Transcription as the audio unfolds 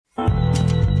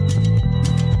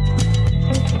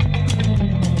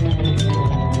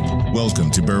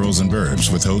Welcome to Burros and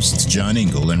Burbs with hosts John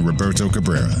Engel and Roberto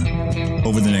Cabrera.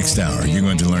 Over the next hour, you're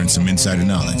going to learn some insider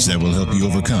knowledge that will help you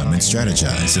overcome and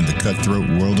strategize in the cutthroat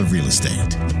world of real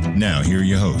estate. Now, here are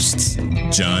your hosts,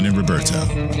 John and Roberto.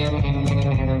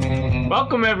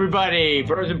 Welcome, everybody.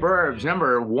 Burros and Burbs,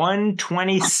 number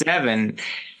 127.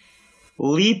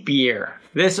 Leap year.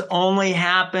 This only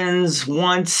happens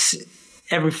once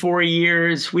every 4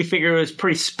 years. We figured it was a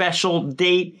pretty special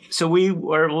date, so we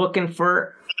were looking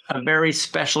for a very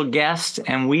special guest,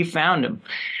 and we found him.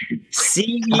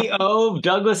 CEO of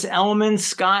Douglas Elliman,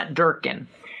 Scott Durkin.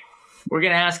 We're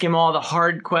going to ask him all the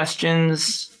hard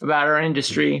questions about our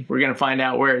industry. We're going to find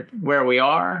out where we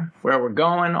are, where we're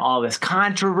going, all this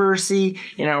controversy.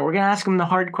 We're going to ask him the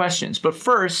hard questions. But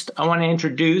first, I want to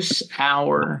introduce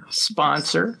our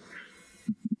sponsor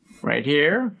right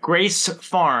here, Grace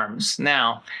Farms.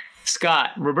 Now, Scott,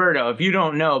 Roberto, if you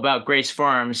don't know about Grace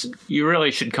Farms, you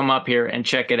really should come up here and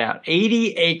check it out.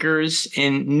 80 acres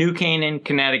in New Canaan,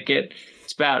 Connecticut.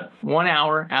 It's about 1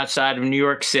 hour outside of New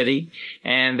York City.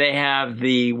 And they have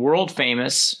the world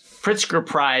famous Pritzker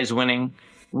Prize winning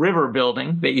river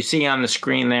building that you see on the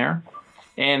screen there.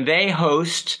 And they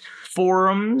host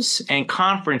forums and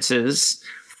conferences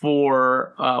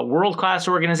for world-class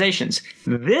organizations.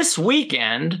 This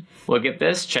weekend, look at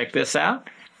this, check this out.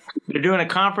 They're doing a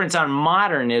conference on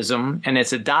modernism, and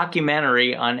it's a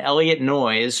documentary on Elliot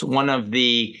Noyes, one of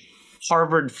the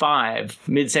Harvard 5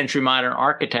 mid-century modern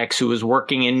architects who was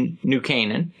working in New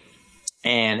Canaan.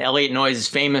 And Elliot Noyes is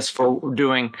famous for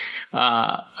doing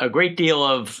a great deal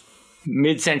of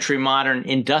mid-century modern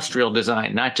industrial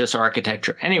design, not just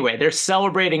architecture. Anyway, they're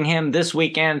celebrating him this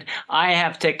weekend. I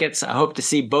have tickets. I hope to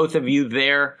see both of you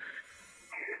there.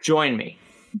 Join me.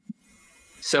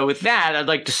 So with that, I'd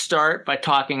like to start by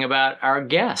talking about our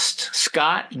guest,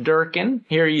 Scott Durkin.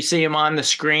 Here you see him on the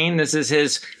screen. This is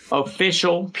his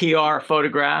official PR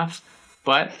photograph,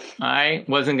 but I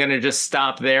wasn't going to just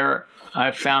stop there. I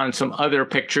found some other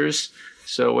pictures.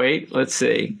 So wait, let's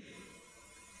see.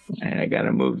 I got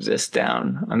to move this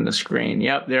down on the screen.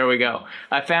 Yep, there we go.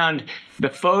 I found the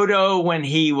photo when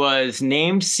he was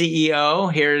named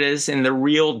CEO. Here it is in The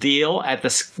Real Deal at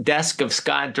the desk of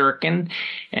Scott Durkin.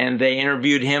 And they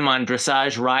interviewed him on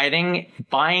dressage riding,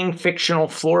 buying fictional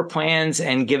floor plans,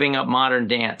 and giving up modern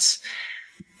dance.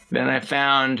 Then I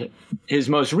found his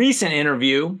most recent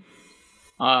interview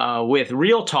with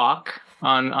Real Talk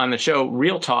on the show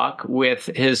Real Talk with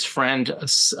his friend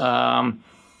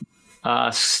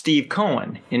Steve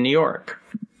Cohen in New York.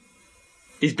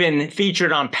 He's been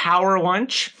featured on Power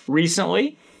Lunch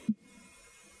recently,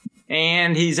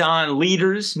 and he's on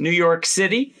Leaders New York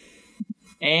City.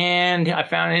 And I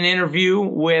found an interview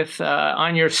with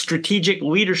on your strategic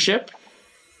leadership.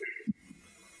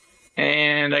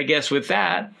 And I guess with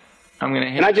that, I'm going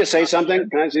to. Can I just say something?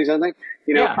 Can I say something?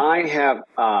 Yeah. I have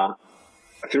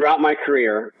throughout my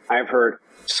career, I've heard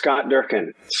Scott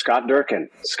Durkin, Scott Durkin,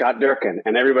 Scott Durkin.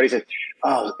 And everybody says,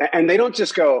 oh, and they don't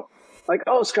just go like,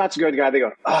 oh, Scott's a good guy. They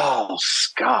go, oh,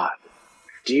 Scott,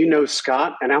 do you know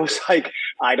Scott? And I was like,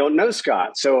 I don't know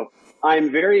Scott. So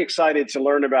I'm very excited to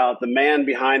learn about the man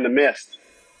behind the myth.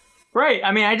 Right.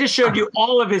 I mean, I just showed you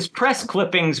all of his press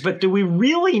clippings, but do we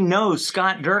really know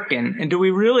Scott Durkin? And do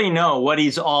we really know what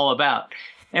he's all about?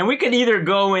 And we could either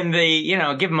go in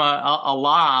the, give him a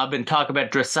lob and talk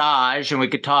about dressage, and we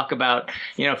could talk about,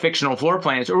 fictional floor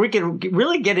plans, or we could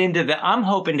really get into I'm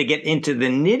hoping to get into the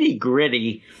nitty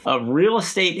gritty of real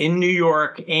estate in New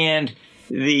York and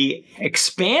the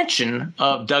expansion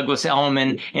of Douglas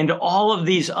Elliman into all of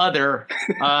these other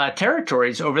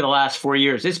territories over the last 4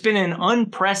 years. It's been an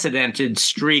unprecedented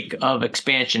streak of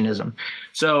expansionism.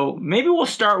 So maybe we'll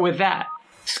start with that.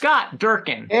 Scott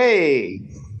Durkin. Hey.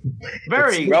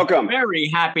 Welcome. Very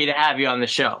happy to have you on the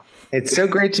show. It's so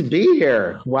great to be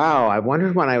here. Wow. I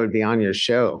wondered when I would be on your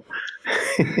show.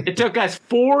 It took us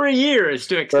 4 years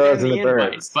to extend the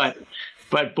invite,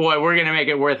 but boy, we're going to make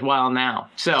it worthwhile now.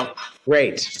 So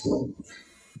great.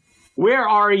 Where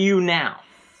are you now?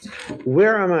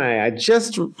 Where am I? I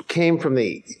just came from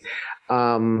the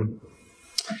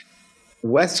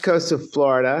west coast of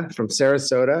Florida, from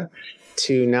Sarasota,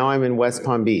 to now I'm in West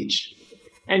Palm Beach.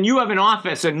 And you have an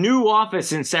office, a new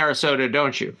office in Sarasota,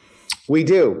 don't you? We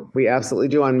do. We absolutely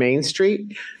do on Main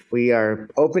Street. We are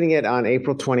opening it on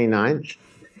April 29th.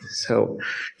 So,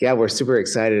 yeah, we're super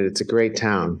excited. It's a great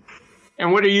town.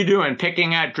 And what are you doing?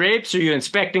 Picking out drapes? Are you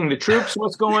inspecting the troops?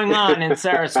 What's going on in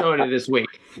Sarasota this week?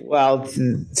 Well,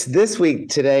 this week,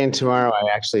 today and tomorrow, I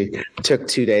actually took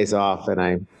 2 days off,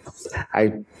 and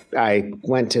I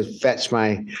went to fetch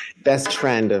my best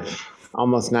friend of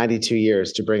almost 92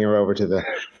 years to bring her over to the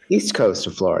east coast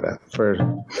of Florida for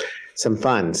some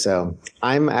fun. So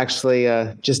I'm actually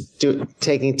just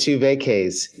taking 2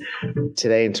 vacays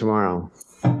today and tomorrow.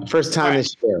 First time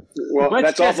this year. Well,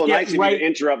 that's awful nice of you to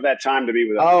interrupt that time to be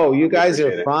with us. Oh, you guys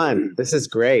are fun. This is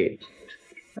great.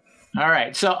 All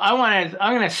right. So I'm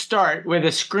going to start with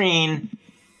a screen,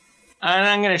 and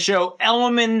I'm going to show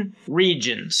Elliman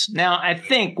regions. Now, I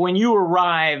think when you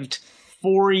arrived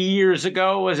 4 years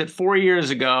ago, was it 4 years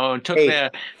ago, took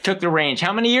the range,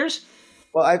 how many years?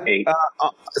 Well,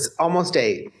 almost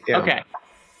 8. Yeah. Okay.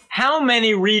 How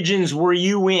many regions were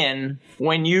you in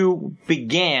when you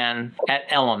began at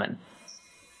Elliman?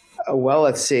 Well,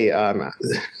 let's see. It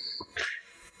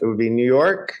would be New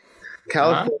York,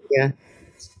 California,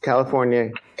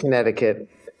 Connecticut,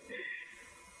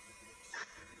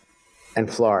 and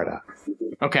Florida.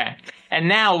 Okay. And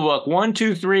now look, 1,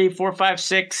 2, 3, 4, 5,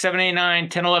 6, 7, 8, 9,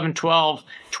 10, 11, 12.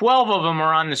 12 of them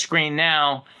are on the screen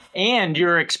now. And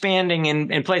you're expanding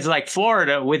in places like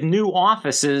Florida with new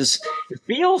offices, it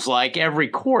feels like every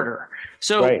quarter.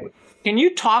 So Can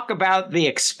you talk about the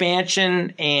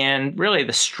expansion and really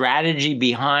the strategy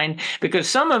behind? Because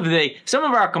some of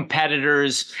our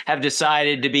competitors have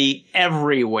decided to be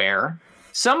everywhere.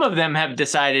 Some of them have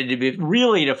decided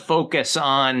to focus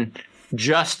on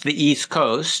just the East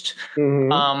Coast.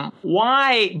 Mm-hmm.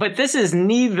 Why? But this is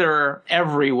neither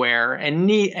everywhere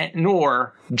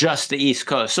nor just the East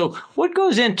Coast. So what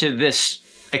goes into this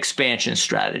expansion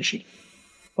strategy?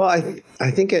 Well,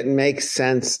 I think it makes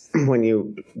sense when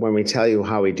we tell you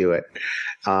how we do it.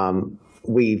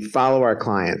 We follow our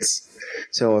clients.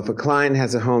 So if a client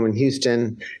has a home in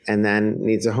Houston and then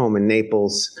needs a home in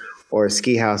Naples or a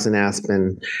ski house in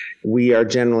Aspen, we are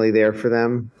generally there for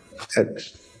them.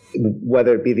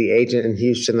 Whether it be the agent in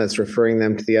Houston that's referring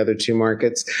them to the other 2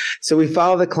 markets. So we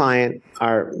follow the client.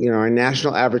 Our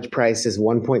national average price is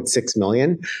 $1.6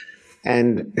 million.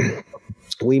 And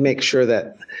we make sure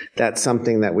that that's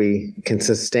something that we can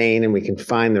sustain, and we can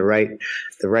find the right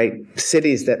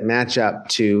cities that match up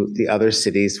to the other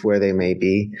cities where they may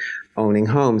be owning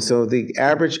homes. So the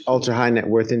average ultra high net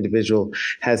worth individual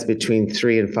has between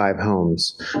 3 and 5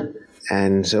 homes.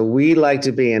 And so we like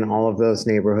to be in all of those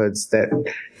neighborhoods that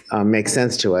make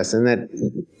sense to us, and that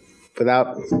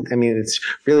it's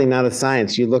really not a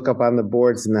science. You look up on the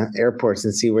boards in the airports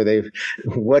and see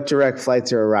what direct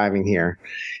flights are arriving here.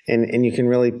 And you can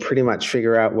really pretty much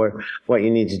figure out what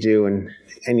you need to do,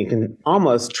 and you can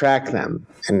almost track them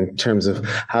in terms of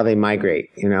how they migrate,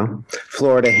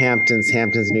 Florida, Hamptons,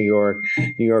 New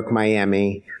York,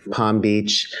 Miami, Palm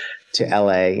Beach to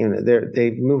LA,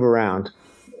 they move around.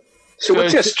 So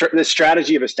what's the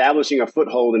strategy of establishing a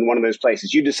foothold in one of those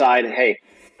places? You decide, hey,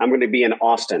 I'm going to be in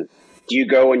Austin. Do you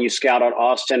go and you scout out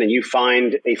Austin and you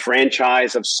find a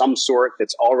franchise of some sort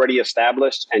that's already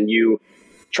established and you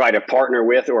try to partner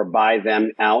with or buy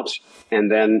them out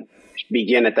and then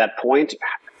begin at that point?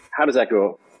 How does that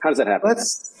go? How does that happen? That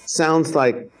sounds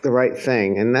like the right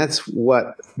thing. And that's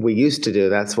what we used to do.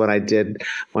 That's what I did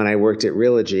when I worked at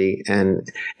Realogy and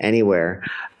Anywhere.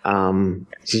 Did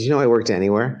you know I worked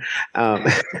Anywhere?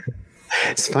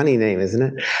 It's a funny name, isn't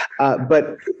it?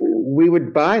 But we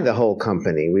would buy the whole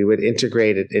company. We would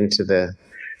integrate it into the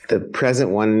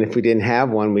present one. And if we didn't have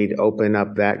one, we'd open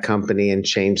up that company and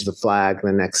change the flag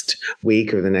the next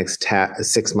week or the next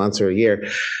 6 months or a year.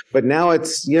 But now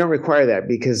you don't require that,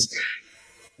 because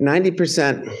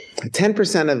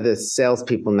 10% of the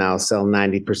salespeople now sell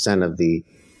 90% of the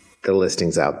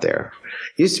listings out there.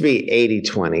 It used to be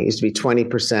 80-20. It used to be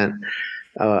 20%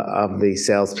 of the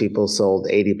salespeople sold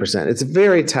 80%. It's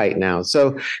very tight now.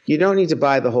 So you don't need to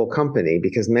buy the whole company,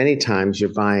 because many times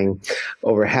you're buying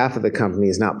over half of the company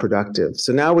is not productive.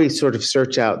 So now we sort of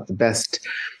search out the best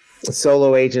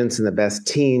solo agents and the best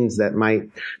teams that might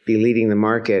be leading the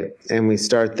market, and we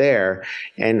start there.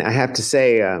 And I have to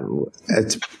say,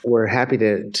 we're happy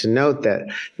to note that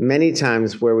many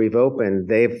times where we've opened,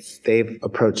 they've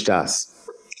approached us.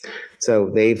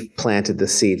 So they've planted the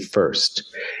seed first.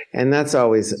 And that's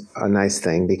always a nice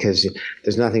thing, because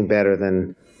there's nothing better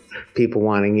than people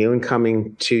wanting you and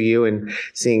coming to you and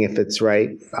seeing if it's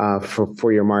right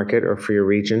for your market or for your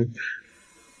region.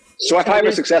 So if I have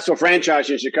a successful franchise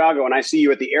in Chicago and I see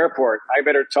you at the airport, I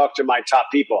better talk to my top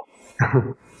people.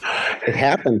 It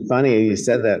happened. Funny you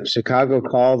said that. Chicago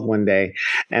called one day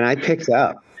and I picked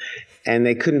up. And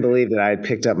they couldn't believe that I had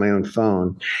picked up my own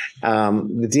phone.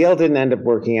 The deal didn't end up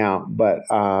working out, but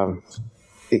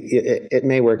it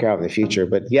may work out in the future.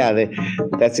 But yeah,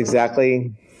 that's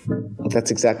exactly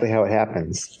how it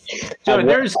happens. So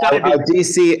there's got to be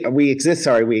DC. We exist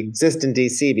in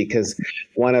DC because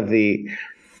one of the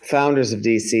founders of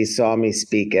DC saw me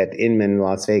speak at Inman,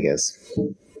 Las Vegas.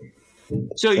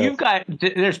 So you've got,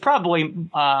 there's probably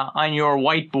on your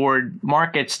whiteboard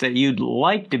markets that you'd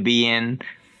like to be in,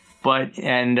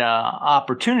 and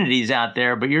opportunities out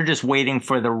there, but you're just waiting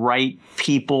for the right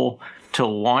people to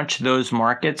launch those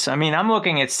markets. I mean, I'm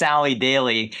looking at Sally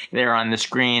Daly there on the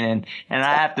screen, and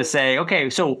I have to say, okay,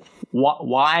 so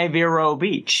why Vero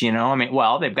Beach? You know, I mean,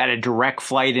 well, they've got a direct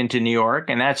flight into New York,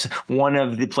 and that's one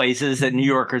of the places that New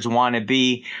Yorkers want to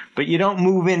be. But you don't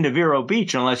move into Vero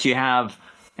Beach unless you have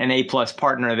an A-plus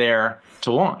partner there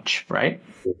to launch, right?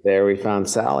 There we found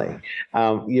Sally.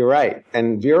 You're right.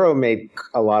 And Vero made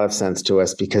a lot of sense to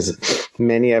us because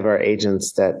many of our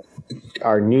agents that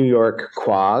are New York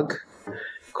Quag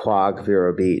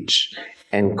Vero Beach.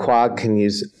 And Quag can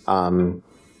use,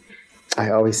 I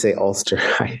always say Ulster.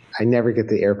 I never get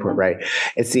the airport right.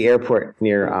 It's the airport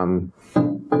near,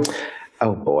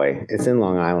 oh boy, it's in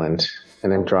Long Island.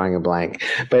 And I'm drawing a blank.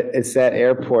 But it's that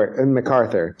airport in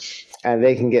MacArthur. And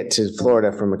they can get to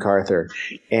Florida from MacArthur.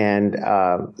 And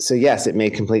so, yes, it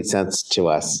made complete sense to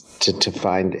us to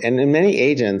find. And many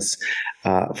agents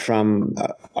from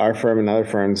our firm and other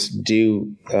firms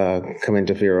do come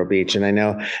into Vero Beach. And I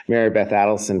know Mary Beth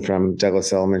Adelson from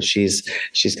Douglas Elliman, she's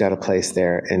got a place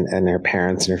there, and her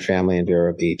parents and her family in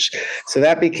Vero Beach. So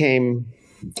that became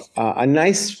a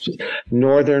nice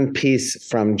northern piece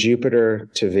from Jupiter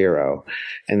to Vero,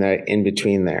 and in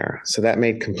between there. So that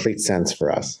made complete sense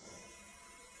for us.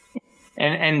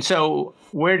 And so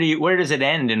where does it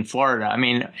end in Florida? I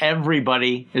mean,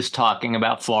 everybody is talking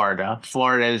about Florida.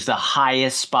 Florida is the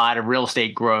highest spot of real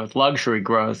estate growth, luxury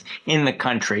growth in the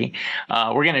country.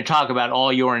 We're going to talk about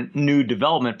all your new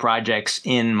development projects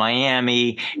in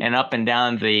Miami and up and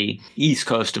down the east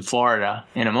coast of Florida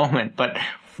in a moment. But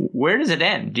where does it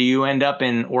end? Do you end up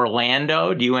in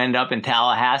Orlando? Do you end up in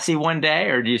Tallahassee one day?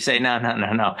 Or do you say,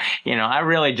 no. You know, I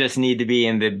really just need to be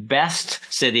in the best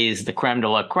cities, the creme de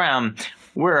la creme.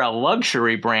 We're a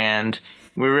luxury brand.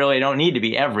 We really don't need to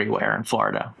be everywhere in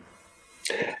Florida.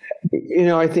 You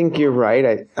know, I think you're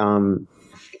right.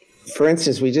 For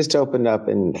instance, we just opened up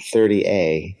in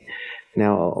 30A.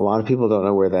 Now, a lot of people don't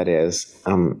know where that is.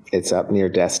 It's up near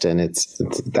Destin. It's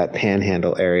that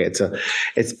Panhandle area.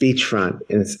 It's beachfront,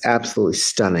 and it's absolutely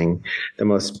stunning. The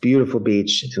most beautiful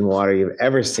beach and water you've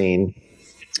ever seen.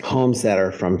 Homes that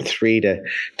are from $3 to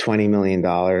 $20 million,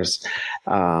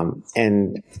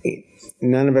 and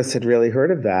none of us had really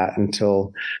heard of that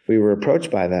until we were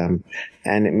approached by them,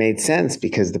 and it made sense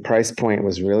because the price point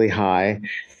was really high.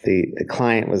 The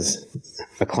client was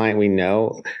a client we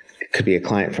know. Could be a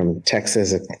client from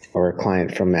Texas or a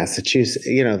client from Massachusetts.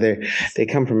 You know, they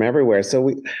come from everywhere. So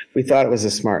we thought it was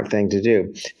a smart thing to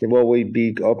do. Will we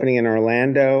be opening in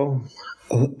Orlando?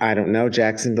 I don't know.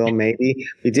 Jacksonville, maybe.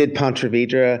 We did Ponte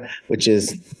Vedra, which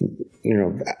is, you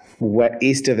know,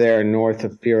 east of there and north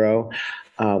of Vero.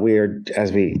 We are, I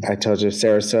told you,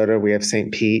 Sarasota. We have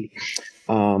St. Pete.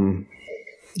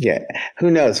 Yeah,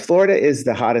 who knows? Florida is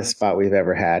the hottest spot we've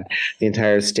ever had, the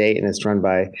entire state, and it's run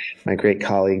by my great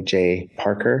colleague Jay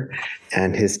Parker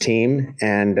and his team.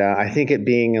 And I think it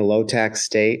being a low-tax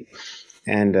state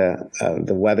and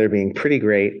the weather being pretty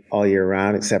great all year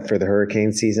round, except for the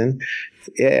hurricane season,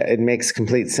 it makes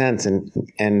complete sense.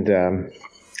 And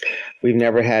we've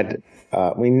never had.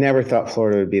 We never thought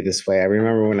Florida would be this way. I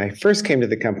remember when I first came to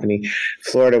the company,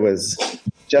 Florida was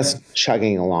just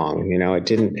chugging along. You know, it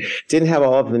didn't have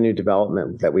all of the new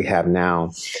development that we have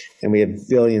now, and we have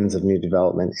billions of new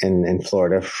development in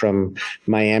Florida, from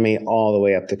Miami all the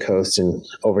way up the coast and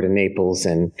over to Naples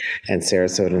and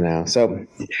Sarasota now. So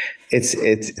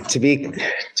it's to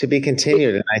be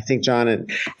continued, and I think, John,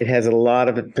 it has a lot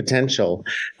of potential.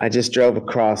 I just drove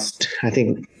across. I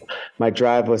think my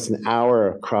drive was an hour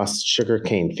across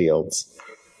sugarcane fields.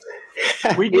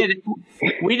 We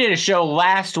did a show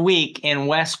last week in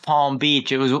West Palm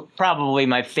Beach. It was probably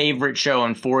my favorite show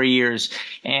in 4 years.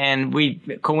 And we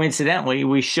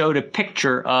showed a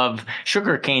picture of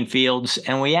sugarcane fields,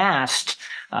 and we asked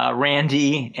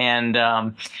Randy,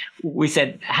 and we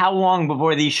said, how long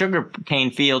before these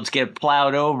sugarcane fields get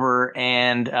plowed over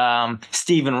and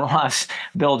Stephen Ross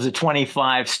builds a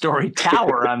 25-story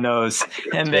tower on those?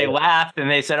 And they laughed,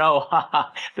 and they said, oh,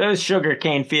 those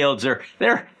sugarcane fields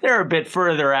they're a bit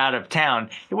further out of town.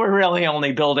 We're really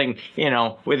only building,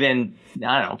 within,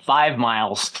 5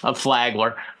 miles of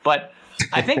Flagler. But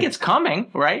I think it's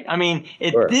coming, right? I mean,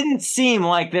 it didn't seem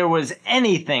like there was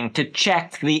anything to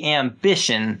check the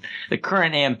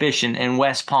current ambition in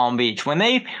West Palm Beach. When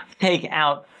they take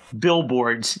out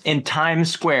billboards in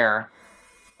Times Square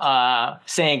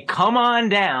saying, come on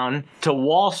down to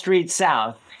Wall Street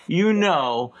South, you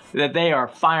know that they are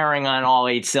firing on all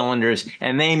 8 cylinders,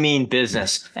 and they mean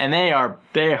business. And they are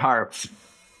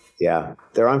Yeah,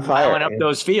 they're on fire. Plowing up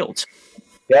those fields.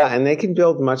 Yeah, and they can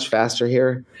build much faster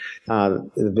here.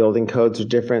 The building codes are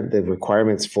different. The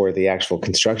requirements for the actual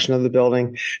construction of the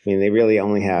building, I mean, they really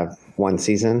only have one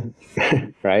season,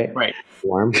 right? Right.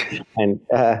 Warm. And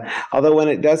although when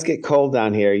it does get cold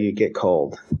down here, you get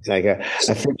cold. Like a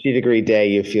 50-degree day,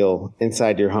 you feel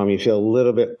inside your home, you feel a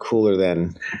little bit cooler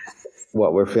than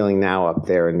what we're feeling now up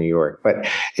there in New York. But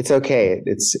it's okay.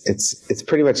 It's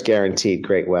pretty much guaranteed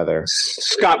great weather.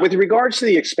 Scott, with regards to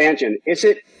the expansion, is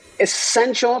it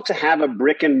essential to have a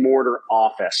brick and mortar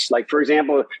office? Like, for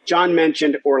example, John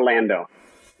mentioned Orlando,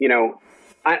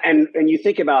 and you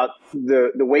think about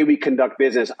the way we conduct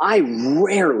business. I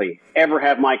rarely ever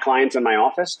have my clients in my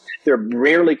office. They're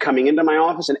rarely coming into my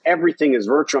office, and everything is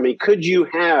virtual. I mean, could you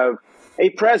have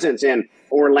a presence in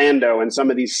Orlando and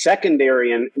some of these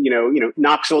secondary and,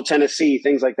 Knoxville, Tennessee,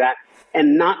 things like that,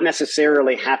 and not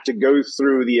necessarily have to go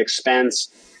through the expense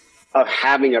of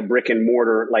having a brick and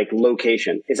mortar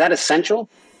location? Is that essential?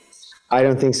 I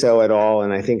don't think so at all,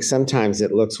 and I think sometimes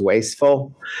it looks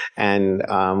wasteful. And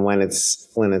when it's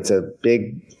a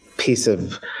big piece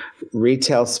of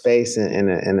retail space in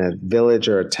a village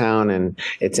or a town and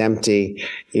it's empty,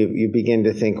 you begin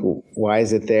to think, why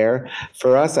is it there?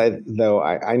 For us, I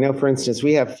know, for instance,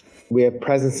 we have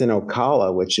presence in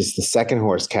Ocala, which is the second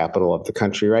horse capital of the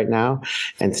country right now.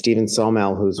 And Stephen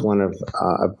Somel, who's one of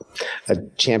a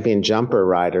champion jumper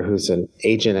rider, who's an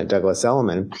agent at Douglas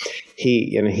Elliman,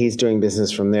 he's doing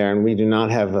business from there, and we do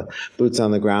not have boots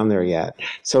on the ground there yet.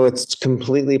 So it's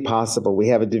completely possible. We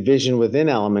have a division within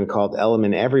Elliman called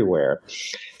Elliman Everywhere.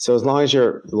 So as long as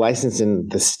you're licensed in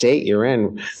the state you're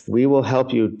in, we will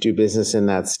help you do business in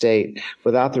that state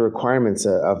without the requirements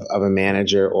of a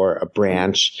manager or a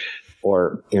branch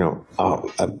or,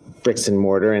 a bricks and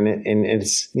mortar. And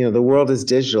it's, the world is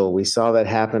digital. We saw that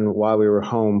happen while we were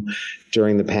home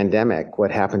during the pandemic.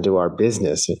 What happened to our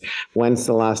business? When's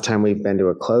the last time we've been to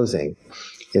a closing?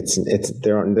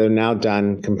 They're now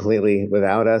done completely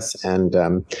without us, and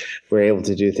we're able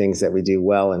to do things that we do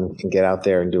well and get out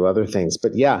there and do other things.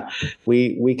 But yeah,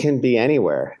 we can be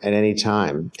anywhere at any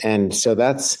time, and so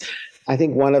that's, I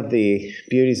think, one of the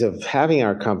beauties of having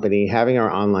our company, having our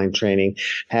online training,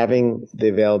 having the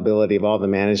availability of all the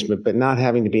management, but not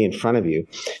having to be in front of you,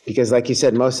 because like you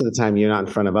said, most of the time you're not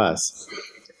in front of us.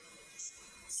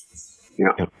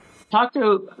 Yeah. Talk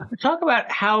about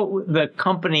how the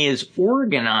company is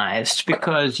organized,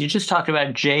 because you just talked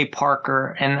about Jay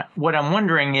Parker. And what I'm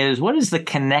wondering is, what is the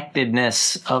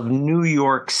connectedness of New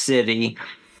York City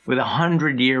with a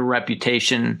 100-year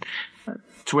reputation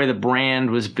to where the brand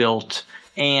was built,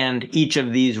 and each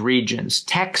of these regions,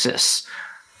 Texas,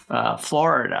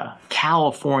 Florida,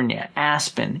 California,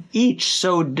 Aspen, each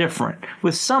so different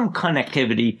with some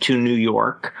connectivity to New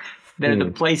York. They're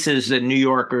the places that New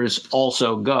Yorkers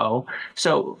also go.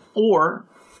 So,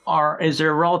 is there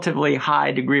a relatively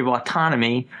high degree of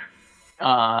autonomy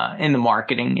in the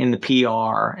marketing, in the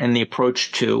PR, and the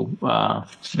approach to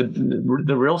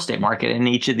the real estate market in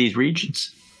each of these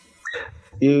regions?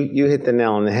 You hit the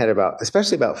nail on the head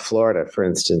especially about Florida, for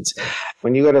instance.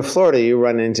 When you go to Florida, you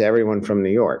run into everyone from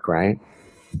New York, right?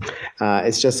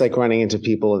 It's just like running into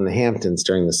people in the Hamptons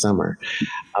during the summer.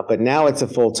 But now it's a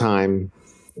full-time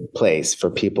place for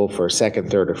people for second,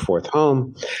 third, or fourth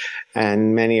home.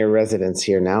 And many are residents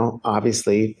here now,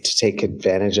 obviously, to take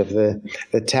advantage of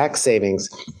the tax savings.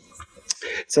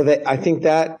 So that I think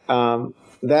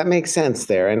that makes sense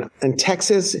there. And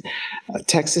Texas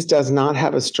does not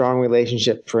have a strong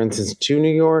relationship, for instance, to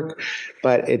New York,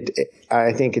 but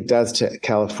I think it does to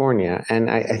California. And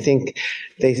I think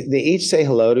they each say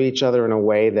hello to each other in a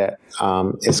way that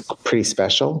is pretty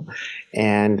special.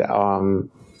 And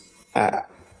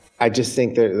I just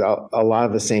think there's a lot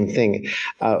of the same thing.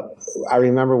 I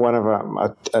remember one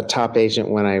of a top agent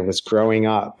when I was growing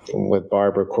up with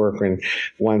Barbara Corcoran.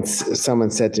 Once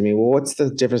someone said to me, well, what's the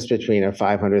difference between a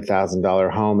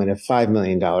 $500,000 home and a $5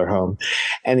 million home?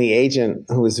 And the agent,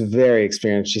 who was very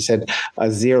experienced, she said,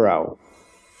 a zero.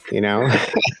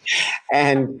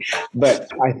 And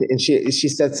she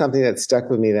said something that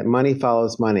stuck with me, that money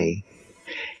follows money.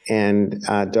 And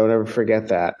don't ever forget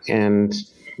that. And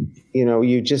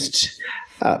you just,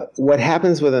 what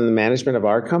happens within the management of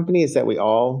our company is that we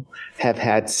all have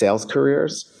had sales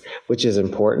careers, which is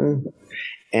important.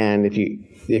 And if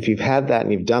you've had that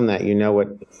and you've done that, you know what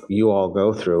you all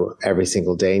go through every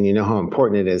single day, and you know how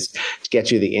important it is to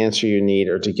get you the answer you need,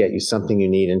 or to get you something you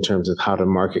need in terms of how to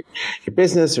market your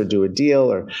business, or do a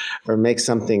deal, or make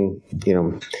something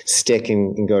stick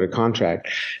and go to contract.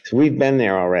 So we've been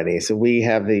there already. So we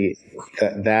have the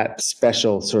that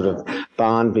special sort of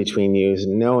bond between you,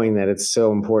 knowing that it's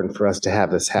so important for us to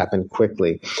have this happen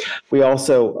quickly. We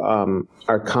also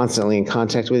are constantly in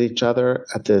contact with each other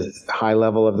at the high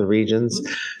level of the regions,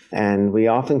 and we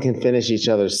often can finish each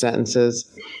other's sentences.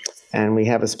 And we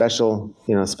have a special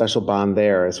bond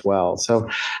there as well. So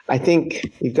I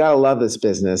think you've got to love this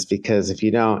business, because if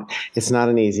you don't, it's not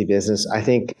an easy business. I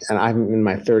think, and I'm in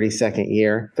my 33rd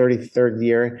year. This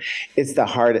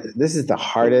is the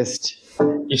hardest.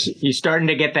 You starting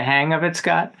to get the hang of it,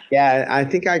 Scott? Yeah, I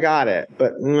think I got it,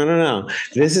 but I don't know.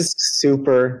 This is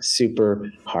super, super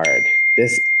hard.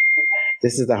 This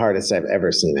is the hardest I've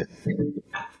ever seen it.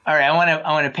 All right,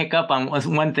 I want to pick up on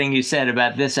one thing you said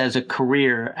about this as a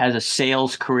career, as a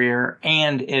sales career,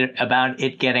 and about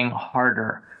it getting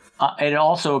harder. It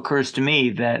also occurs to me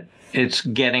that it's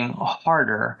getting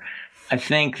harder. I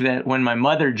think that when my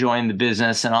mother joined the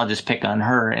business, and I'll just pick on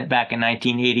her, back in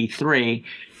 1983,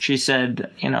 she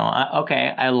said,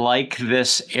 okay, I like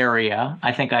this area.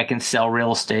 I think I can sell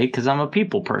real estate because I'm a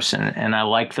people person and I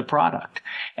like the product.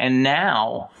 And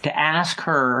now to ask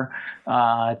her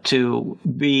to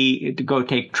go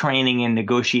take training in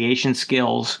negotiation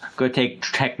skills, go take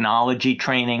technology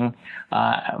training.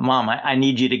 Mom, I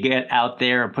need you to get out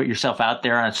there and put yourself out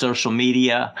there on social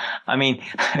media. I mean,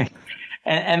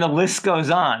 and the list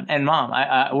goes on. And Mom,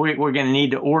 we're going to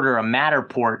need to order a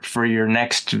Matterport for your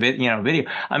next video.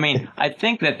 I mean, I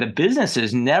think that the business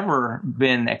has never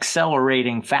been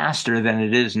accelerating faster than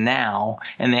it is now,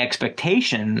 and the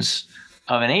expectations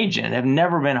of an agent have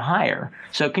never been higher.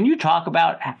 So can you talk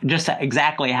about just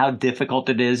exactly how difficult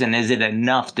it is, and is it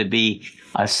enough to be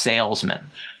a salesman?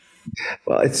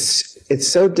 Well, it's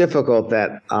so difficult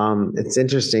that it's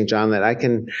interesting, John, that I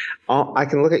can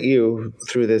look at you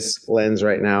through this lens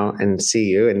right now and see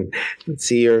you and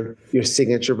see your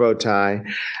signature bow tie,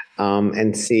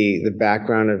 and see the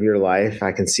background of your life.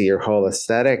 I can see your whole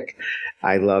aesthetic.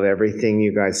 I love everything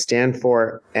you guys stand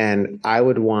for, and I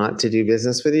would want to do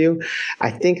business with you.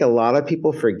 I think a lot of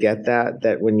people forget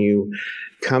that when you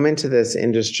come into this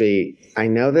industry, I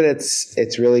know that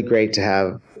it's really great to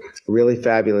have really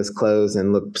fabulous clothes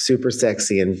and look super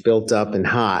sexy and built up and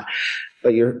hot,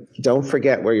 but don't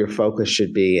forget where your focus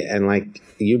should be. And like,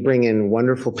 you bring in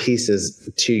wonderful pieces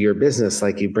to your business,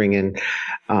 like you bring in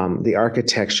the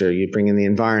architecture, you bring in the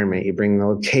environment, you bring the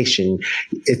location.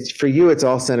 For you, it's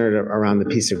all centered around the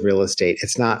piece of real estate.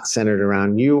 It's not centered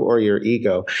around you or your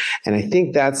ego. And I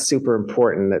think that's super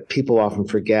important, that people often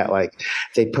forget, like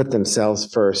they put themselves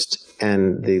first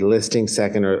and the listing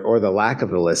second, or the lack of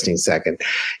the listing second.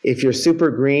 If you're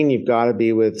super green, you've got to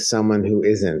be with someone who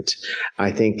isn't.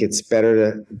 I think it's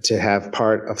better to have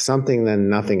part of something than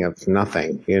nothing of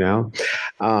nothing,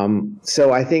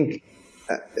 So I think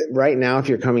right now, if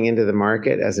you're coming into the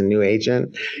market as a new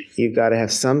agent, you've got to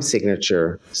have some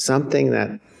signature, something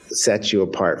that sets you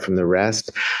apart from the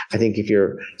rest. I think if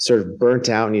you're sort of burnt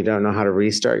out and you don't know how to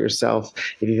restart yourself,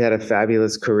 if you've had a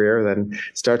fabulous career, then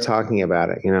start talking about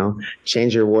it.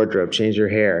 Change your wardrobe, change your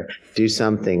hair, do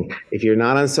something. If you're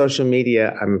not on social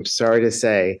media, I'm sorry to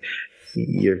say,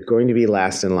 you're going to be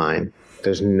last in line.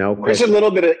 There's no question. There's a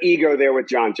little bit of ego there with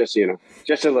John, just so you know.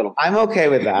 Just a little. I'm okay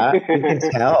with that. You can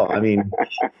tell. I mean,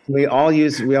 we all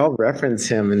reference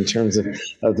him in terms of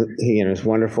his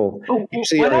wonderful.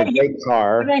 Actually, you have a great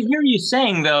car. What I hear you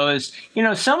saying, though, is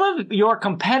some of your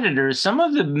competitors, some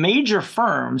of the major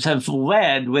firms have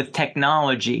led with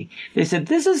technology. They said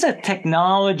this is a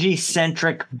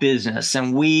technology-centric business,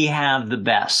 and we have the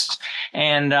best.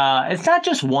 And it's not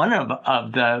just one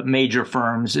of the major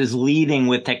firms is leading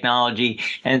with technology,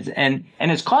 and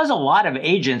it's caused a lot of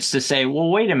agents to say, well,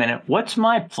 wait a minute, what's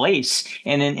my place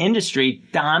in an industry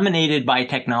dominated by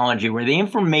technology, where the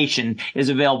information is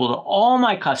available to all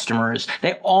my customers?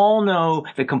 They all know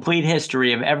the complete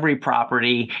history of every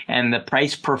property, and the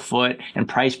price per foot and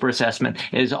price per assessment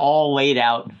is all laid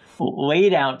out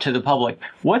to the public.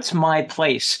 What's my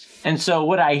place? And so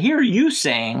what I hear you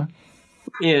saying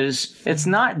is it's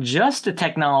not just a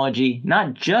technology,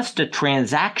 not just a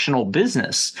transactional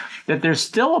business, that there's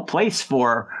still a place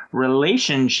for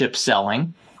relationship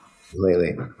selling.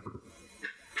 Completely.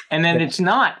 And then it's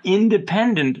not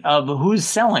independent of who's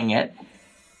selling it.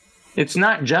 It's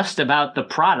not just about the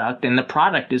product, and the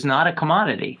product is not a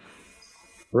commodity.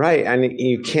 Right. And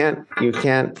you can't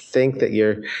think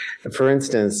that for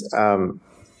instance,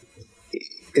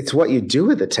 it's what you do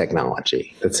with the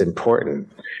technology that's important.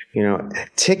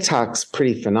 TikTok's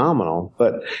pretty phenomenal,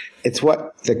 but it's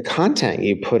what the content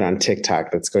you put on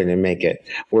TikTok that's going to make it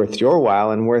worth your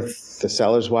while and worth the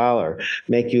seller's while, or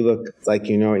make you look like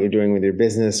you know what you're doing with your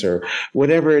business or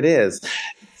whatever it is.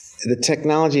 the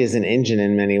technology is an engine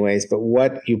in many ways, but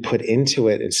what you put into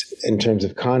it is in terms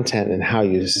of content and how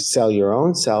you sell your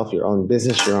own self, your own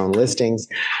business, your own listings,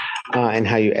 and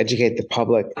how you educate the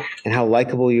public and how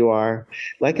likable you are.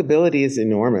 Likability is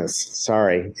enormous.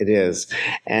 Sorry, it is.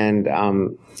 And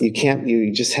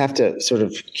you just have to sort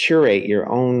of curate your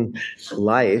own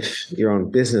life, your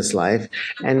own business life,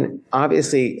 and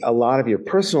obviously a lot of your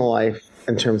personal life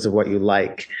in terms of what you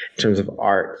like, in terms of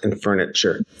art and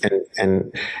furniture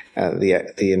and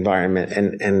the environment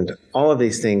and all of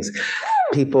these things.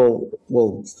 People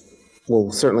will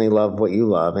certainly love what you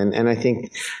love, and I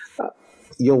think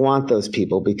you'll want those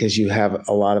people because you have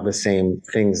a lot of the same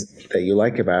things that you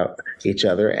like about each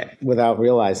other without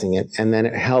realizing it, and then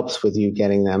it helps with you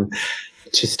getting them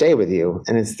to stay with you.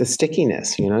 And it's the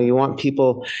stickiness, you want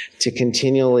people to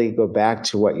continually go back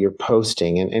to what you're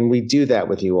posting. And we do that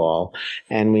with you all.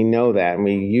 And we know that. And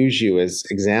we use you as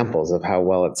examples of how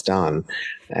well it's done.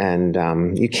 And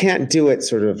you can't do it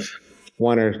sort of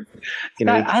one or,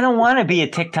 I don't want to be a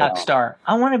TikTok star.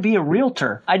 I want to be a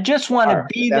realtor. I just want to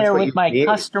be there with my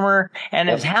customer and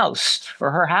his house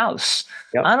or her house.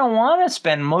 Yep. I don't want to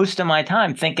spend most of my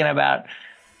time thinking about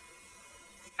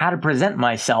how to present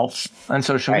myself on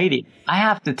social media. I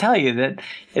have to tell you that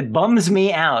it bums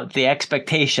me out, the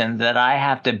expectation that I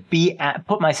have to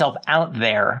put myself out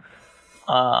there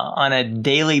on a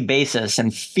daily basis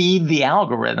and feed the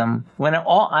algorithm. When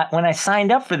I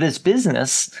signed up for this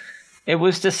business, it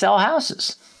was to sell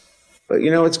houses. But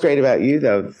what's great about you,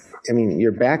 though? I mean,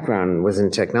 your background was in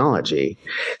technology,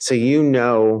 so you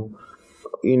know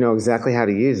exactly how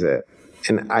to use it.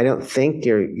 And I don't think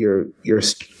you're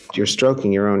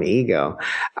stroking your own ego.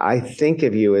 I think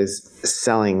of you as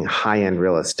selling high-end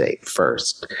real estate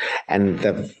first, and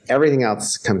everything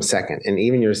else comes second, and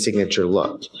even your signature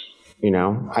look.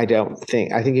 I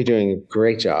think you're doing a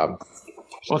great job.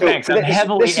 Well, thanks. I'm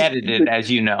heavily edited,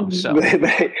 as you know. So,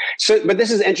 but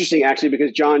this is interesting, actually,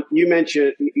 because John, you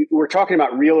mentioned we're talking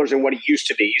about realtors and what it used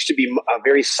to be. It used to be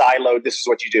very siloed. This is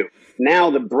what you do. Now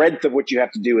the breadth of what you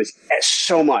have to do is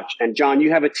so much. And John,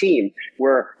 you have a team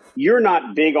where you're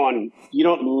not big on, you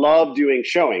don't love doing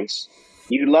showings.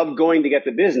 You love going to get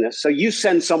the business. So you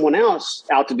send someone else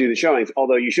out to do the showings,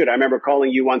 although you should. I remember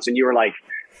calling you once and you were like,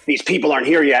 these people aren't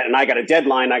here yet and I got a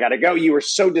deadline, I got to go. You were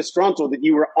so disgruntled that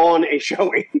you were on a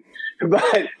showing.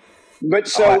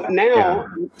 So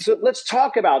let's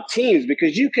talk about teams,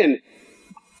 because you can,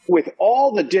 with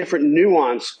all the different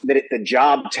nuance that the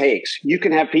job takes, you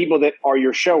can have people that are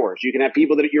your showers. You can have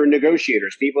people that are your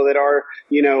negotiators, people that are,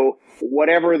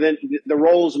 whatever the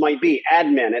roles might be,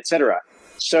 admin, et cetera.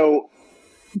 So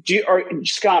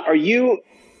Scott,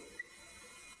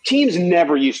 teams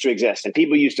never used to exist, and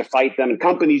people used to fight them and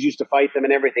companies used to fight them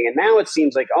and everything. And now it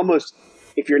seems like almost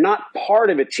if you're not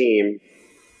part of a team,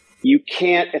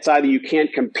 it's either you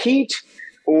can't compete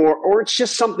or it's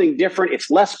just something different.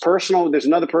 It's less personal. There's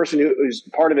another person who's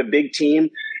part of a big team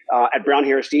at Brown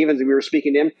Harris Stevens, and we were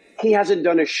speaking to him. He hasn't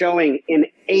done a showing in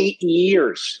 8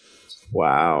 years.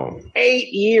 Wow. 8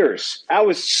 years. I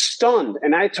was stunned.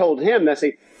 And I told him,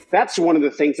 that's one of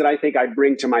the things that I think I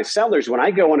bring to my sellers. When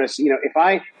I go on if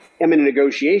I am in a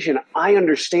negotiation, I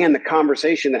understand the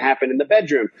conversation that happened in the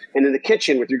bedroom and in the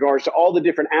kitchen with regards to all the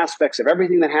different aspects of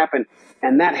everything that happened.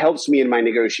 And that helps me in my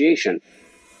negotiation.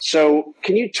 So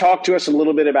can you talk to us a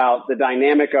little bit about the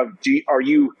dynamic of, are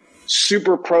you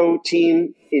super pro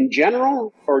team in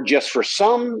general or just for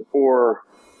some, or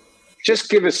just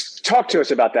talk to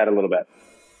us about that a little bit?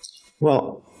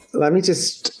 Well, let me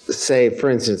just say, for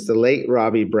instance, the late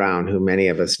Robbie Brown, who many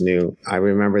of us knew. I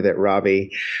remember that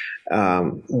Robbie,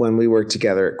 when we worked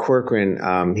together at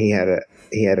Corcoran, he had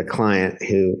a client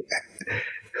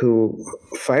who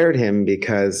fired him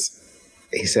because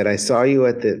he said, "I saw you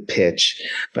at the pitch,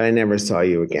 but I never saw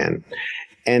you again."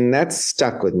 And that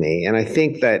stuck with me. And I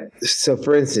think that, so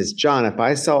for instance, John, if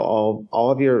I saw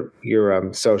all of your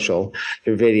social,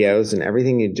 your videos and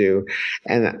everything you do,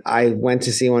 and I went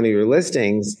to see one of your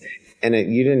listings and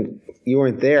you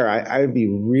weren't there, I would be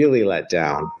really let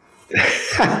down.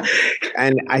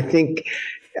 And I think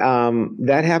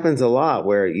that happens a lot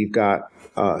where you've got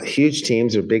huge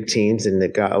teams or big teams and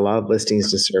they've got a lot of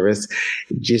listings to service.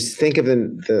 Just think of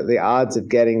the odds of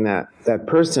getting that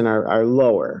person are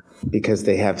lower because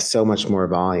they have so much more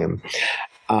volume.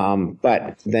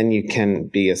 But then you can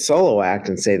be a solo act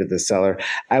and say to the seller,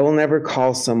 I will never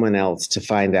call someone else to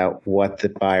find out what the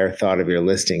buyer thought of your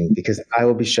listing because I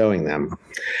will be showing them.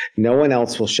 No one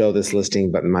else will show this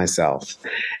listing but myself.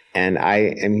 And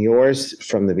I am yours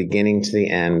from the beginning to the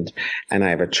end. And I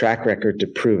have a track record to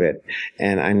prove it.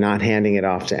 And I'm not handing it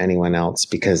off to anyone else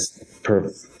because,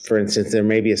 for instance, there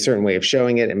may be a certain way of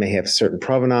showing it. It may have certain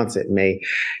provenance. It may,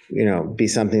 be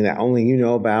something that only you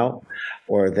know about,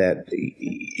 or that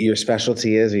your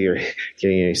specialty is, or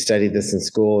you studied this in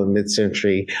school in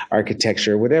mid-century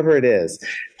architecture, whatever it is,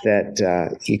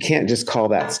 that you can't just call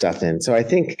that stuff in. So I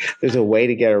think there's a way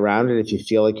to get around it if you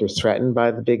feel like you're threatened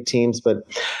by the big teams. But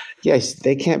yes,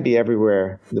 they can't be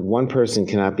everywhere. The one person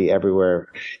cannot be everywhere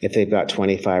if they've got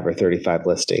 25 or 35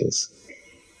 listings.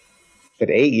 But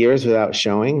 8 years without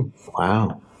showing,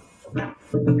 wow. John,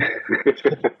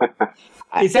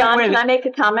 can I make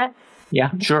a comment?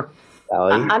 Yeah, sure.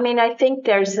 I think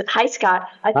hi Scott,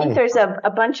 there's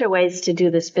a bunch of ways to do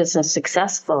this business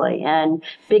successfully, and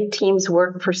big teams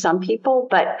work for some people,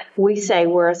 but we say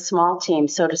we're a small team.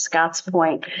 So to Scott's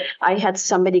point, I had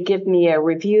somebody give me a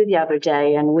review the other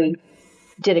day, and we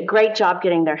did a great job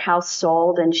getting their house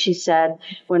sold. And she said,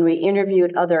 when we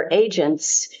interviewed other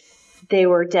agents, they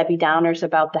were Debbie Downers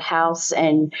about the house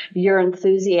and your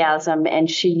enthusiasm, and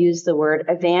she used the word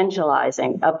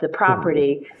evangelizing of the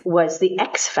property was the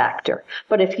X factor.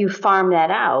 But if you farm that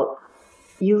out,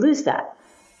 you lose that.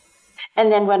 And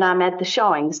then when I'm at the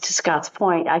showings, to Scott's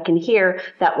point, I can hear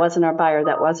that wasn't our buyer,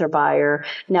 that was our buyer.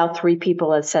 Now 3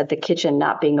 people have said the kitchen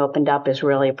not being opened up is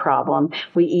really a problem.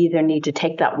 We either need to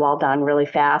take that wall down really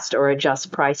fast or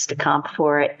adjust price to comp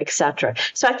for it, etc.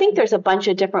 So I think there's a bunch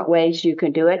of different ways you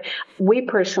can do it. We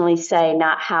personally say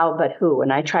not how, but who.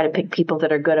 And I try to pick people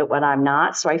that are good at what I'm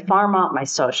not. So I farm out my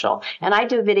social. And I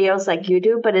do videos like you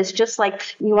do, but it's just like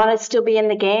you want to still be in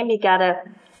the game, you got to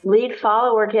lead,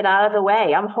 follow, or get out of the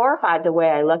way. I'm horrified the way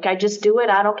I look. I just do it.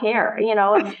 I don't care,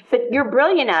 but you're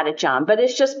brilliant at it, John, but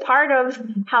it's just part of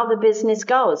how the business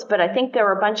goes. But I think there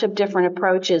are a bunch of different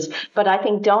approaches, but I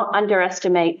think don't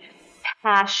underestimate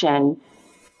passion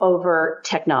over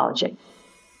technology.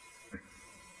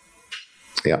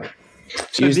 Yeah.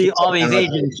 So all these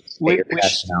agents,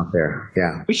 out there.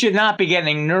 Yeah. We should not be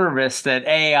getting nervous that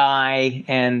AI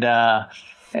and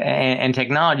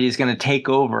technology is going to take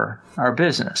over our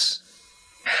business.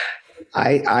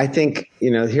 I think,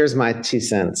 here's my 2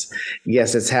 cents.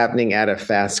 Yes, it's happening at a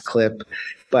fast clip,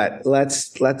 but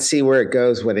let's see where it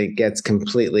goes when it gets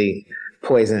completely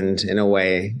poisoned in a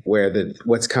way where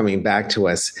what's coming back to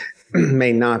us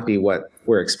may not be what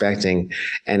we're expecting,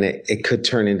 and it could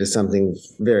turn into something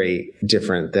very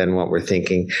different than what we're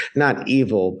thinking. Not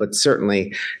evil, but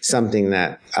certainly something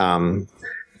that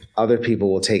other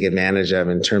people will take advantage of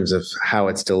in terms of how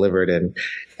it's delivered.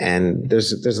 And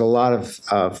there's a lot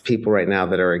of people right now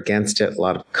that are against it, a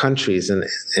lot of countries, and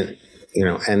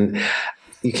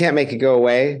you can't make it go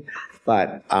away,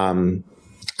 but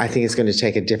I think it's going to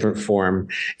take a different form.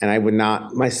 And I would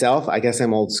not myself, I guess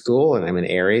I'm old school and I'm an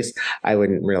Aries, I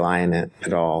wouldn't rely on it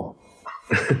at all.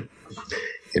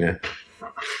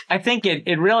 I think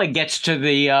it really gets to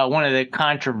the one of the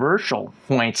controversial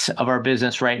points of our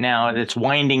business right now that's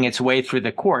winding its way through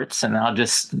the courts, and I'll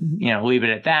just leave it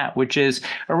at that, which is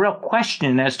a real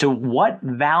question as to what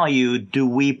value do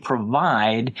we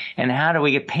provide and how do we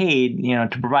get paid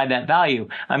to provide that value.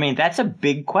 I mean, that's a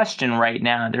big question right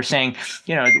now. They're saying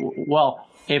well,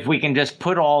 if we can just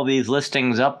put all these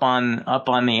listings up on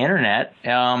the internet,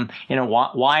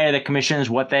 why are the commissions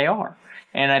what they are?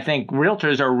 And I think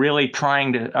realtors are really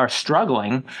are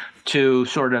struggling to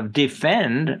sort of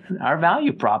defend our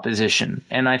value proposition.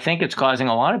 And I think it's causing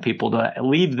a lot of people to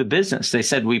leave the business. They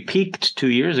said we peaked 2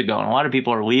 years ago, and a lot of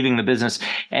people are leaving the business,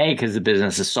 because the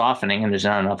business is softening and there's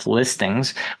not enough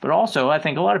listings. But also, I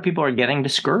think a lot of people are getting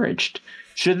discouraged.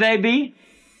 Should they be?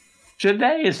 Should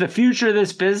they? Is the future of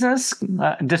this business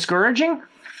discouraging?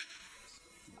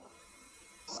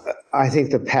 I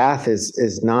think the path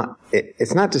is not,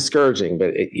 it's not discouraging,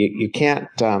 but you can't,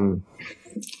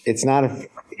 it's not,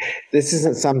 this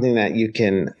isn't something that you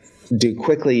can do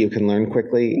quickly. You can learn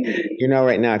quickly.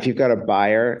 Right now, if you've got a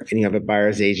buyer and you have a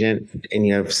buyer's agent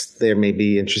and they may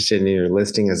be interested in your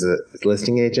listing as a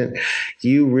listing agent,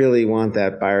 you really want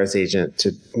that buyer's agent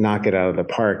to knock it out of the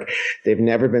park. They've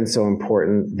never been so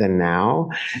important than now.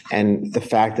 And the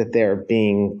fact that they're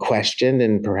being questioned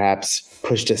and perhaps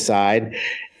pushed aside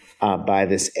by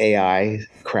this AI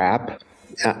crap,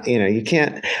 you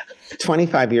can't.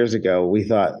 25 years ago, we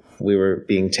thought we were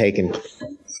being taken.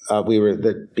 Our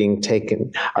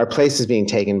place is being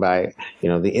taken by,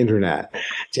 the internet. It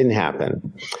didn't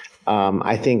happen.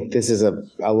 I think this is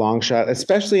a long shot,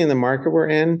 especially in the market we're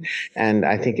in. And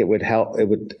I think it would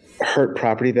hurt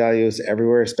property values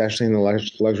everywhere, especially in the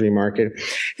luxury market.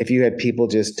 If you had people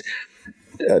just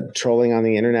trolling on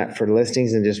the internet for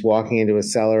listings and just walking into a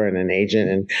seller and an agent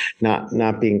and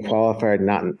not being qualified,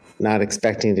 not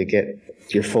expecting to get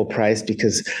your full price,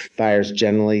 because buyers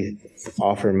generally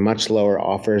offer much lower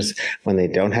offers when they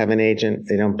don't have an agent.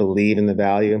 They don't believe in the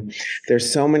value.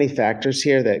 There's so many factors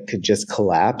here that could just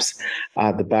collapse.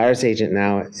 The buyer's agent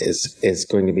now is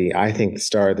going to be, I think, the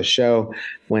star of the show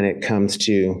when it comes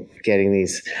to getting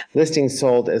these listings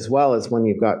sold, as well as when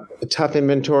you've got a tough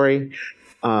inventory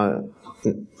and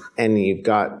you've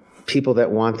got people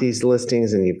that want these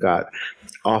listings, and you've got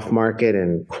off-market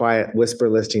and quiet whisper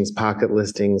listings, pocket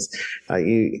listings.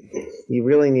 You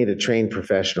really need a trained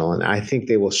professional, and I think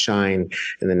they will shine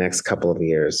in the next couple of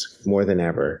years more than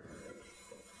ever.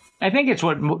 I think it's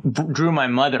what drew my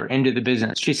mother into the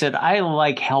business. She said, I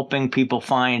like helping people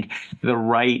find the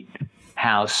right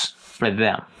house for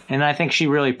them. And I think she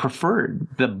really preferred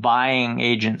the buying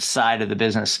agent side of the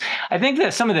business. I think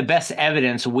that some of the best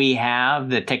evidence we have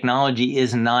that technology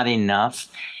is not enough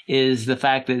is the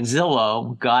fact that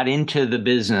Zillow got into the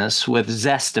business with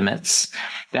Zestimates.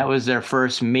 That was their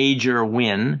first major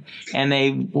win. And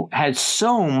they had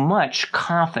so much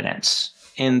confidence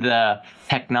in the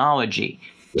technology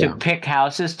to pick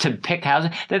houses,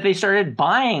 that they started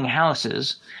buying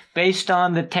houses based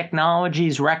on the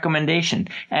technology's recommendation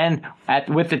and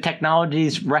with the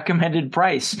technology's recommended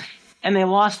price. And they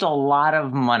lost a lot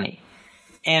of money.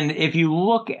 And if you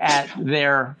look at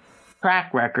their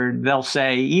track record, they'll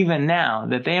say even now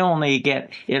that they only get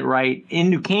it right in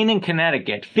New Canaan,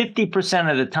 Connecticut. 50%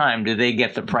 of the time do they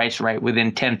get the price right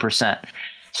within 10%.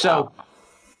 So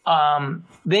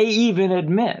they even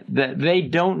admit that they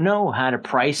don't know how to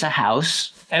price a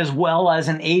house as well as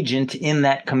an agent in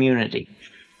that community.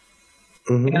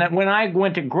 Mm-hmm. And when I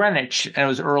went to Greenwich, I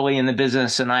was early in the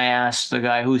business, and I asked the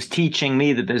guy who's teaching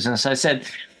me the business, I said,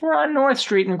 we're on North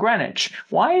Street in Greenwich.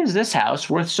 Why is this house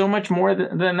worth so much more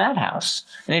than that house?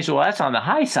 And he said, well, that's on the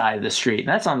high side of the street, and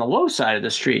that's on the low side of the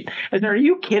street. I said, are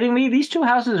you kidding me? These two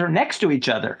houses are next to each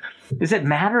other. Does it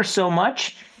matter so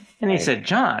much? And he said,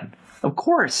 John, of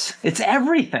course, it's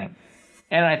everything.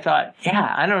 And I thought,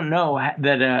 yeah, I don't know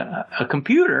that a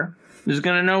computer is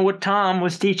going to know what Tom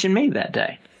was teaching me that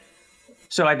day.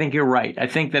 So I think you're right. I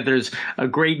think that there's a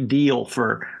great deal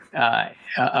for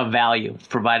a value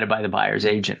provided by the buyer's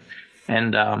agent.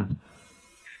 And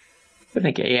I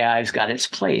think AI's got its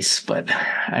place, but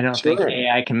I don't think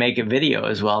AI can make a video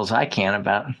as well as I can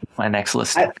about my next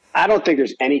listing. I don't think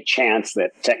there's any chance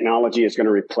that technology is going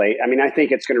to replace. I mean, I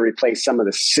think it's going to replace some of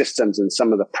the systems and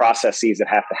some of the processes that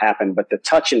have to happen, but the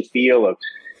touch and feel of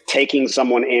taking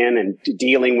someone in and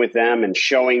dealing with them and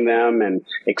showing them and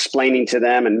explaining to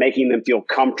them and making them feel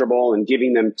comfortable and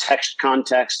giving them text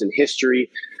context and history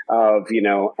of,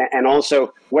 and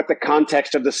also what the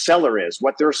context of the seller is,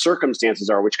 what their circumstances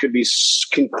are, which could be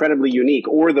incredibly unique,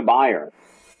 or the buyer,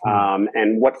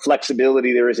 and what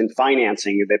flexibility there is in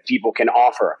financing that people can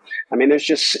offer. I mean,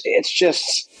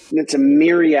 it's a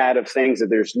myriad of things that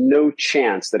there's no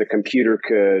chance that a computer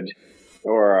could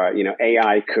or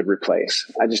AI could replace.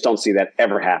 I just don't see that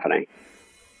ever happening.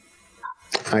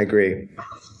 I agree.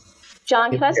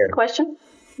 John, can I ask a question?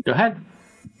 Go ahead.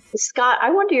 Scott,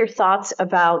 I wonder your thoughts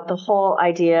about the whole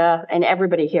idea, and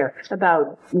everybody here,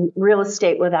 about real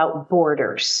estate without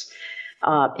borders,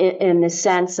 in the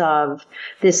sense of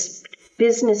this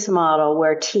business model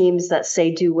where teams that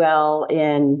say do well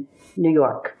in New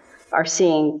York are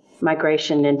seeing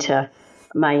migration into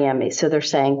Miami. So they're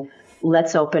saying,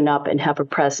 let's open up and have a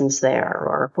presence there.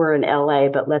 Or we're in LA,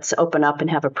 but let's open up and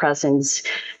have a presence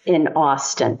in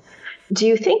Austin. Do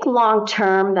you think long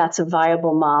term that's a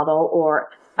viable model? Or,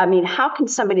 I mean, how can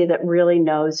somebody that really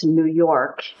knows New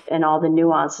York and all the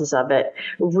nuances of it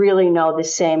really know the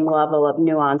same level of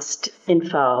nuanced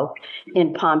info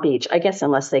in Palm Beach? I guess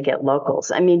unless they get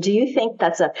locals. I mean, do you think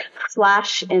that's a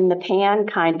flash in the pan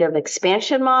kind of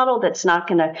expansion model that's not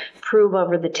going to prove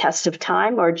over the test of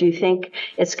time? Or do you think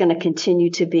it's going to continue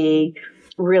to be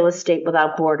real estate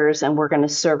without borders and we're going to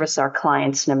service our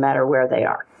clients no matter where they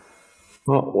are?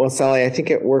 Well, Sally, I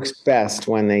think it works best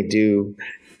when they do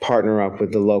partner up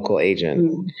with the local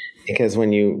agent, because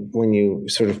when you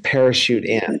sort of parachute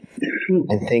in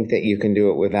and think that you can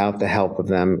do it without the help of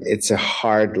them, it's a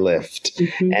hard lift,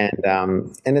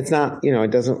 and it's not,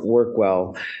 it doesn't work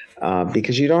well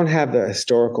because you don't have the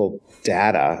historical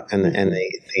data and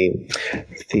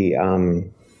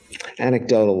the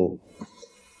anecdotal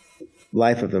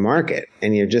life of the market,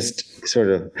 and you're just sort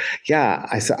of,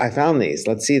 I found these,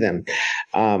 let's see them,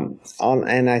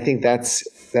 and I think that's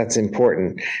that's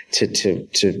important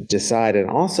to decide. And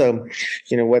also,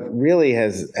 what really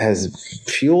has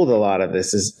fueled a lot of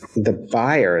this is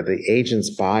the agent's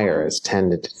buyer has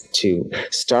tended to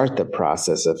start the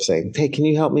process of saying, hey, can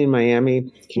you help me in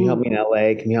Miami? Can you help me in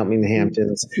LA? Can you help me in the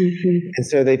Hamptons? Mm-hmm. And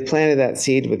so they've planted that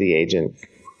seed with the agent.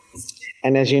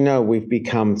 And as you know, we've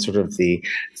become sort of the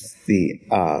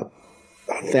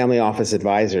family office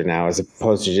advisor now, as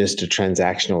opposed to just a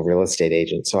transactional real estate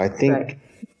agent. So I think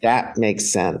that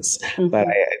makes sense. Mm-hmm. But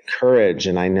I encourage,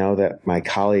 and I know that my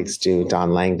colleagues do,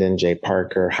 Don Langdon, Jay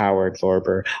Parker, Howard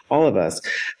Lorber, all of us,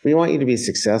 we want you to be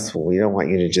successful. We don't want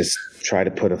you to just try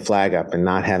to put a flag up and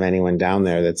not have anyone down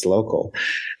there that's local,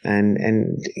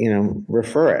 and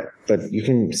refer it. But you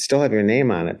can still have your name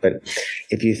on it. But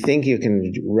if you think you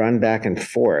can run back and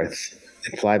forth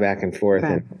and fly back and forth,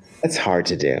 and that's hard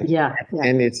to do. Yeah.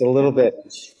 And it's a little bit,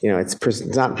 it's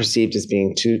not perceived as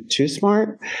being too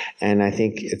smart. And I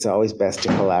think it's always best to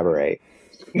collaborate.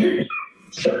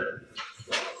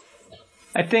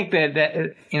 I think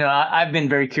that I've been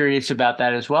very curious about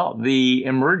that as well. The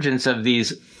emergence of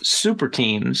these super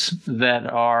teams that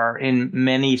are in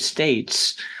many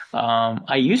states.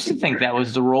 I used to think that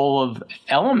was the role of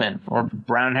Elliman or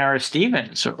Brown Harris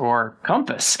Stevens or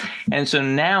Compass. And so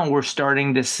now we're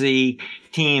starting to see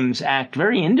teams act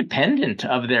very independent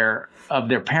of their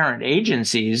parent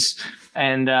agencies.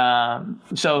 And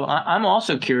so I'm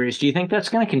also curious, do you think that's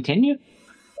going to continue?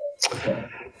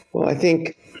 Well, I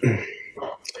think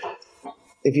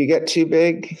if you get too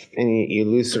big and you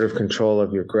lose sort of control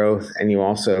of your growth, and you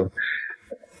also,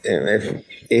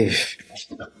 if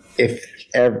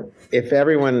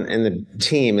everyone in the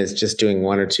team is just doing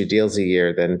 1 or 2 deals a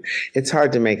year, then it's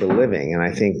hard to make a living. And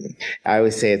I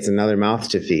always say it's another mouth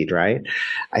to feed, right?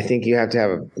 I think you have to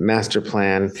have a master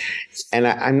plan. And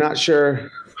I'm not sure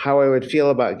how I would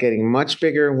feel about getting much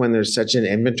bigger when there's such an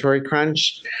inventory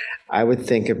crunch. I would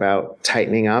think about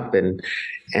tightening up. And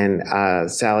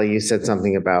Sally, you said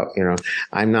something about,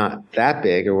 I'm not that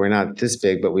big, or we're not this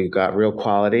big, but we've got real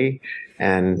quality.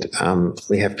 And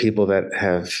we have people that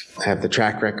have the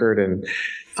track record, and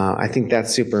I think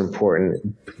that's super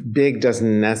important. Big does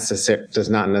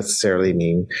not necessarily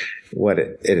mean what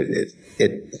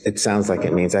it sounds like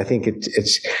it means. I think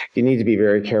you need to be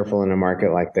very careful in a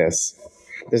market like this.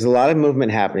 There's a lot of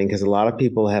movement happening because a lot of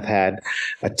people have had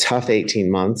a tough 18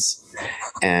 months,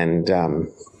 and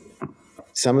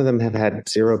some of them have had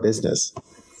zero business.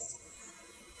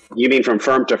 You mean from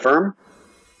firm to firm?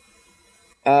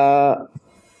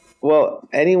 Well,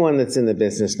 anyone that's in the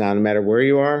business now, no matter where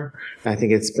you are, I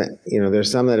think it's been,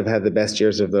 there's some that have had the best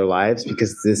years of their lives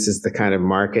because this is the kind of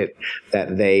market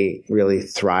that they really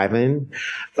thrive in.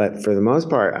 But for the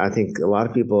most part, I think a lot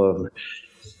of people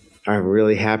are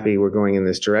really happy we're going in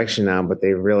this direction now, but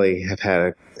they really have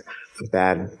had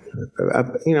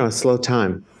a slow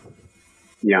time.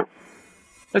 Yeah.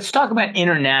 Let's talk about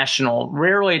international.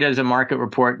 Rarely does a market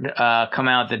report come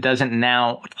out that doesn't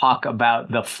now talk about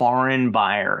the foreign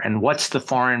buyer and what's the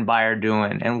foreign buyer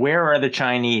doing and where are the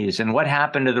Chinese and what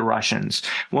happened to the Russians.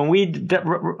 When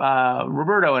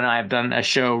Roberto and I have done a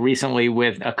show recently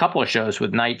a couple of shows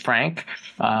with Knight Frank.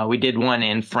 We did one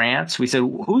in France. We said,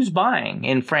 who's buying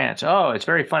in France? Oh, it's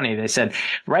very funny. They said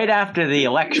right after the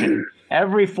election,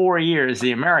 every 4 years,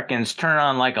 the Americans turn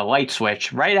on like a light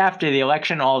switch. Right after the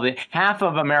election, half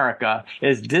of America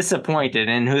is disappointed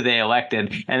in who they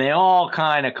elected, and they all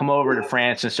kind of come over to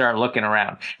France and start looking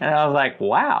around. And I was like,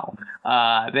 wow.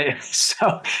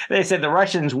 They said the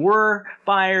Russians were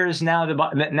buyers, now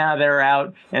they're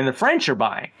out, and the French are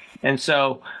buying. And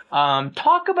so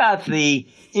talk about the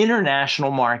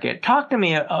international market. Talk to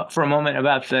me for a moment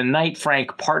about the Knight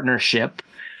Frank partnership.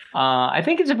 I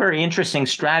think it's a very interesting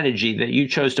strategy that you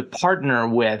chose to partner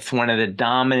with one of the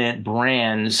dominant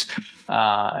brands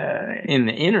in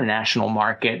the international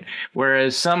market,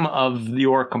 whereas some of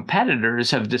your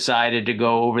competitors have decided to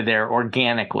go over there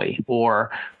organically or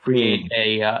create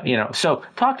So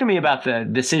talk to me about the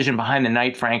decision behind the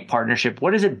Knight Frank partnership.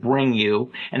 What does it bring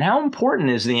you, and how important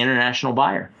is the international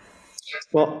buyer?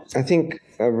 Well, I think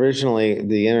originally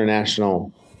the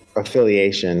international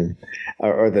affiliation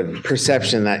or the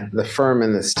perception that the firm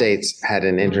in the States had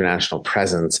an international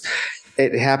presence,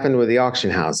 it happened with the auction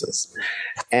houses.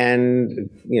 And,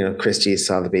 Christie's,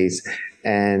 Sotheby's,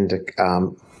 and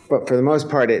but for the most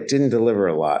part, it didn't deliver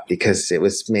a lot because it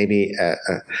was maybe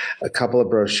a couple of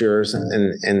brochures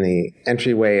in the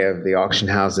entryway of the auction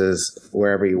houses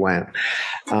wherever you went.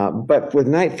 But with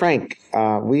Knight Frank,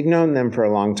 we've known them for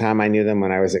a long time. I knew them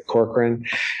when I was at Corcoran,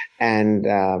 and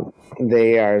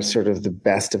they are sort of the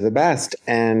best of the best.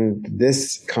 And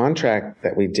this contract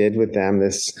that we did with them,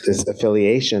 this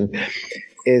affiliation,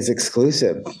 is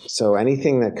exclusive. So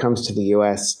anything that comes to the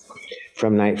U.S.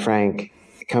 from Knight Frank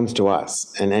comes to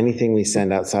us, and anything we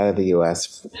send outside of the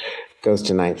U.S. goes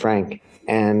to Knight Frank.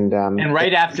 And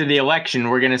right after the election,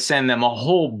 we're going to send them a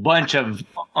whole bunch of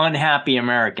unhappy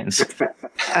Americans.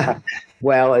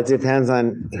 Well, it depends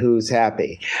on who's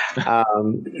happy.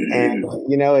 And,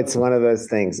 it's one of those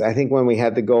things. I think when we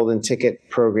had the golden ticket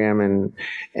program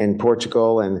in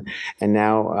Portugal and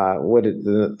now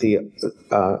the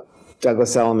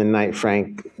Douglas Elliman Knight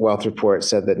Frank Wealth Report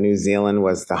said that New Zealand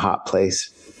was the hot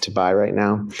place to buy right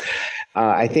now.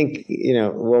 I think,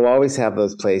 we'll always have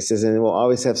those places, and we'll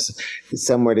always have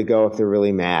somewhere to go if they're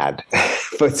really mad,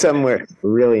 but somewhere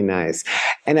really nice.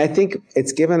 And I think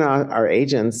it's given our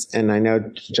agents, and I know,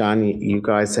 John, you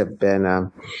guys have been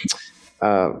on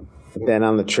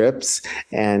the trips,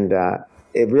 and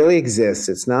it really exists.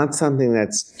 It's not something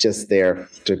that's just there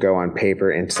to go on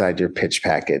paper inside your pitch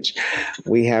package.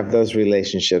 We have those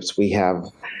relationships. We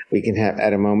can have,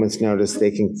 at a moment's notice,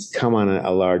 they can come on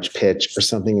a large pitch for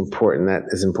something important that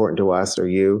is important to us or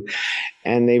you.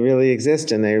 And they really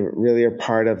exist, and they really are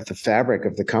part of the fabric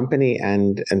of the company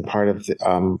and part of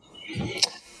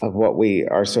of what we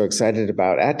are so excited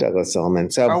about at Douglas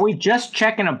Elliman. So, are we just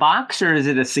checking a box, or is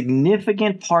it a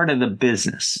significant part of the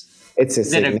business?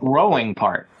 Is it a growing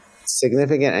part?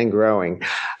 Significant and growing.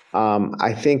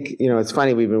 I think, it's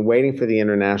funny, we've been waiting for the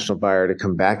international buyer to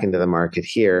come back into the market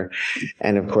here.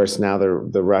 And of course, now the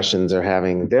Russians are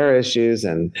having their issues,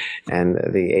 and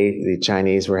the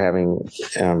Chinese were having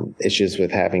issues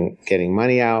with getting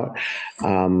money out.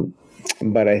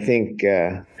 But I think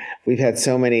we've had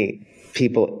so many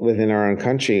people within our own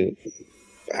country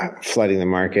flooding the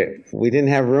market. We didn't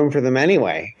have room for them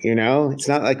anyway. It's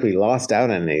not like we lost out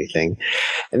on anything.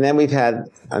 And then we've had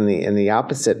in the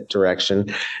opposite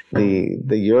direction,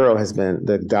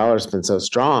 the dollar's been so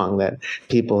strong that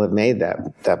people have made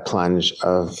that plunge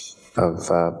of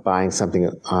buying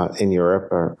something in Europe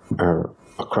or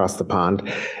across the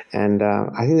pond. And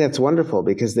I think that's wonderful,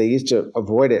 because they used to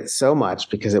avoid it so much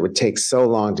because it would take so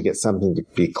long to get something to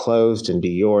be closed and be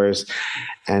yours.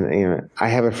 And, I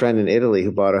have a friend in Italy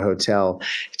who bought a hotel.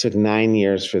 It took 9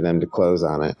 years for them to close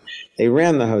on it. They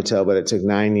ran the hotel, but it took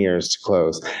 9 years to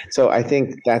close. So I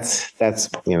think that's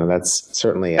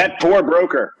certainly that poor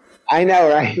broker. I know,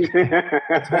 right?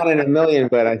 It's 1 in a million,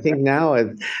 but I think now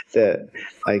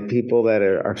people that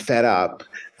are fed up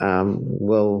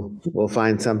will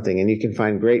find something, and you can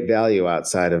find great value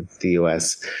outside of the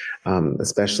U.S.,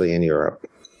 especially in Europe.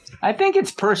 I think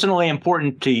it's personally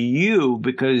important to you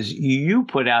because you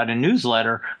put out a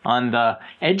newsletter on the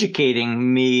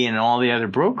educating me and all the other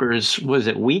brokers. Was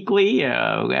it weekly?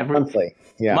 Monthly.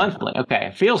 Yeah. Monthly. Okay.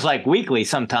 It feels like weekly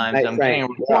sometimes. Right, I'm getting a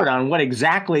report on what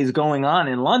exactly is going on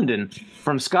in London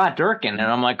from Scott Durkin.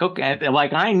 And I'm like, okay,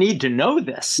 I need to know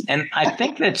this. And I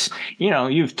think that's,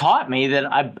 you've taught me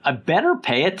that I better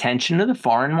pay attention to the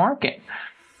foreign market.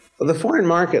 Well, the foreign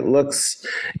market looks,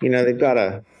 they've got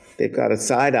a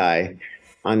side eye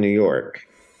on New York.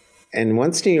 And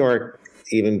once New York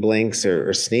even blinks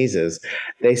or sneezes,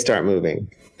 they start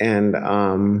moving. And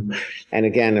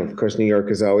again, of course, New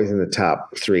York is always in the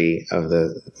top 3 of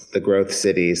the growth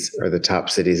cities, or the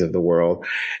top cities of the world.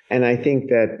 And I think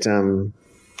that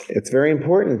it's very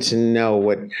important to know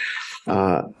what,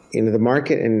 the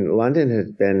market in London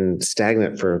has been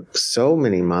stagnant for so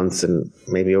many months and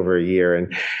maybe over a year.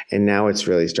 And now it's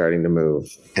really starting to move.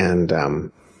 And,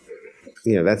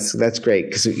 that's great,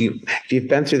 because if you've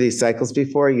been through these cycles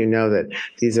before, you know that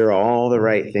these are all the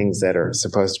right things that are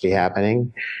supposed to be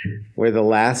happening. We're the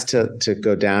last to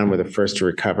go down. We're the first to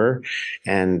recover.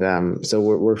 And so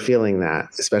we're feeling that,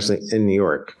 especially in New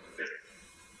York.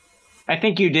 I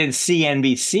think you did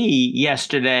CNBC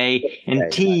yesterday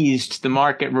and teased the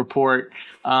market report.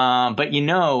 But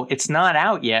it's not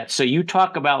out yet. So you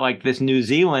talk about this New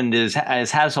Zealand as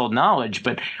household knowledge,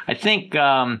 but I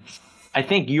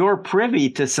think you're privy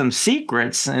to some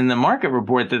secrets in the market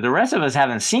report that the rest of us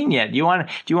haven't seen yet. Do you want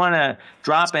to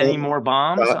drop any more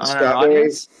bombs on our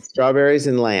audience? Strawberries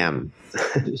and lamb.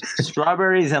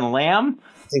 Strawberries and lamb?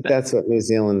 I think that's what New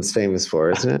Zealand's famous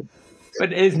for, isn't it?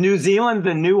 But is New Zealand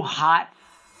the new hot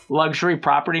luxury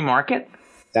property market?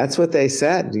 That's what they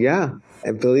said, yeah.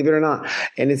 And believe it or not.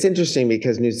 And it's interesting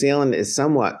because New Zealand is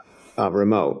somewhat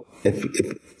remote, if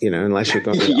unless you're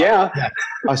going to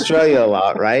Australia a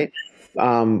lot, right?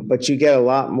 But you get a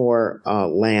lot more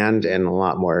land and a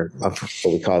lot more of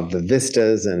what we call the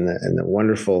vistas and the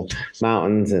wonderful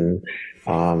mountains and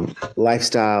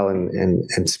lifestyle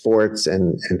and sports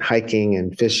and hiking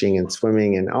and fishing and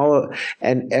swimming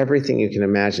and everything you can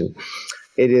imagine.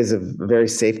 It is a very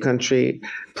safe country.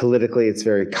 Politically, it's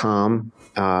very calm.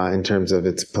 in terms of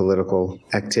its political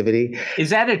activity.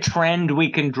 Is that a trend we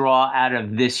can draw out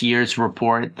of this year's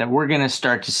report, that we're going to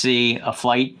start to see a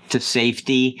flight to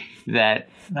safety? One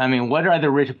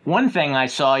thing I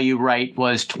saw you write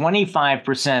was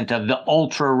 25% of the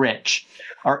ultra rich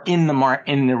are in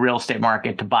the real estate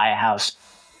market to buy a house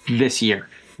this year.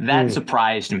 That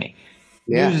surprised me.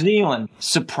 Yeah. New Zealand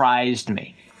surprised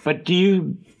me. But do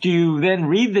you then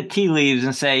read the tea leaves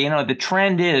and say, the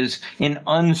trend is in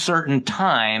uncertain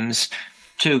times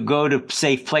to go to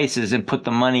safe places and put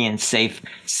the money in safe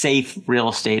real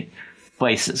estate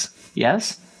places?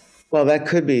 Yes? Well, that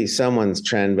could be someone's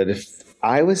trend, but if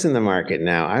I was in the market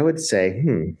now, I would say,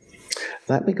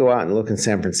 let me go out and look in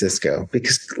San Francisco,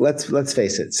 because let's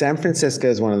face it, San Francisco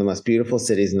is one of the most beautiful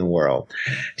cities in the world.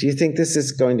 Do you think this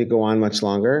is going to go on much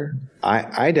longer?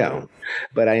 I don't.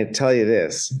 But I tell you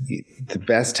this, the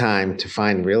best time to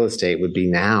find real estate would be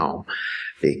now,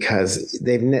 because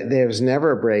there's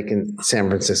never a break in San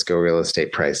Francisco real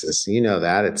estate prices. You know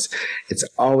that. It's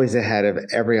always ahead of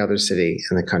every other city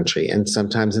in the country and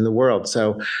sometimes in the world.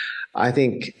 So I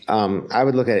think I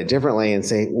would look at it differently and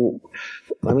say,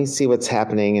 let me see what's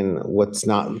happening and what's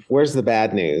not. Where's the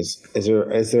bad news?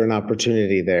 Is there an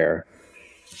opportunity there?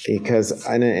 Because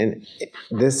and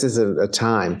this is a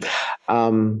time.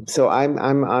 So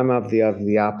I'm of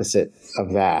the opposite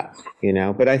of that,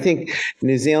 But I think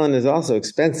New Zealand is also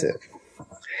expensive.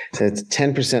 So it's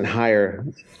 10% higher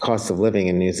cost of living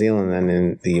in New Zealand than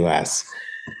in the U.S.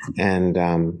 And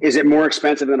is it more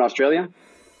expensive than Australia?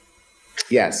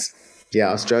 Yes.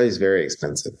 Yeah, Australia is very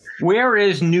expensive. Where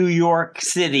is New York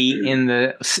City in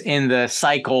the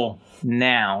cycle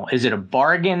now? Is it a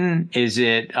bargain? Is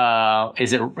it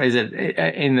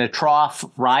in the trough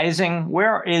rising?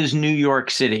 Where is New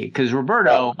York City? Because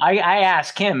Roberto, I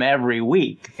ask him every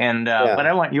week, but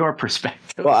I want your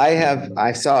perspective. Well,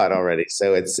 I saw it already.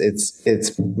 So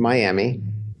it's Miami,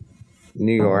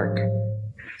 New York,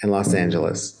 and Los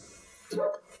Angeles.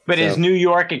 But is New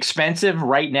York expensive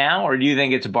right now, or do you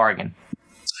think it's a bargain?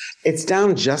 It's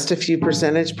down just a few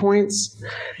percentage points.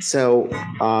 So,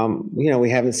 we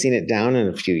haven't seen it down in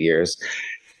a few years.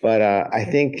 But I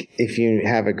think if you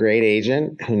have a great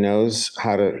agent who knows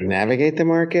how to navigate the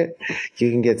market, you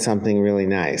can get something really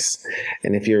nice.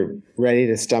 And if you're ready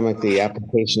to stomach the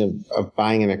application of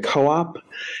buying in a co-op,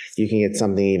 you can get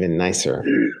something even nicer.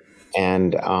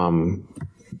 And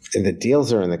the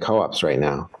deals are in the co-ops right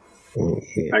now.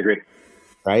 I agree.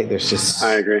 Right?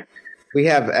 I agree. We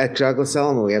have at Douglas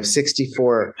Elliman, we have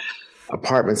 64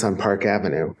 apartments on Park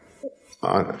Avenue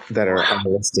that are on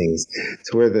listings.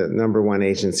 So we're the number one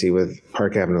agency with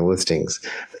Park Avenue listings.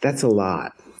 But that's a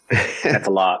lot. That's a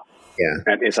lot. Yeah.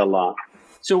 That is a lot.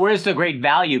 So where's the great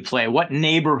value play? What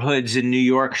neighborhoods in New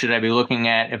York should I be looking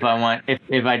at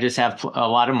if I just have a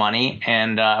lot of money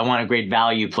and I want a great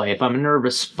value play, if I'm a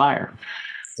nervous buyer?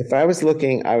 If I was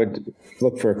looking, I would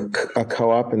look for a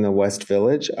co-op in the West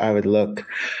Village. I would look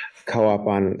co-op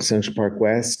on Central Park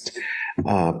West,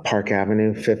 Park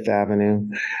Avenue, Fifth Avenue.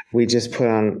 We just put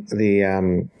on the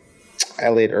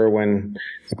Elliott Irwin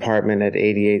apartment at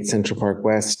 88 Central Park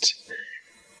West,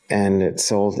 and it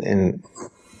sold in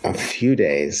a few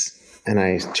days. And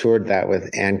I toured that with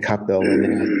Ann Cupbill,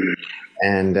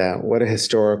 and what a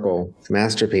historical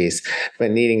masterpiece,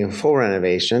 but needing a full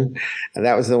renovation. And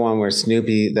that was the one where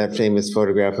Snoopy, that famous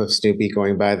photograph of Snoopy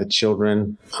going by the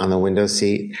children on the window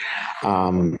seat.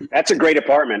 That's a great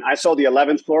apartment. I sold the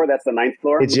 11th floor. That's the 9th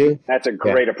floor. Did you? That's a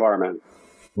great apartment.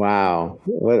 Wow.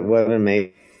 What an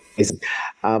amazing.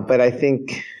 But I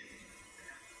think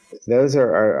those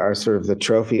are sort of the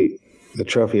trophy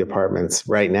apartments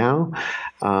right now.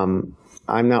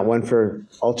 I'm not one for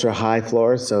ultra high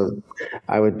floors, so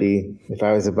I would be, if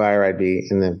I was a buyer, I'd be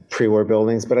in the pre-war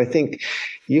buildings. But I think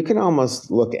you can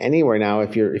almost look anywhere now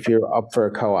if you're up for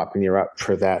a co-op and you're up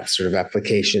for that sort of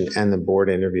application and the board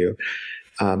interview.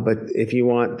 But if you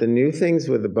want the new things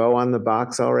with the bow on the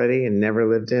box already and never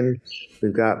lived in,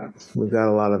 we've got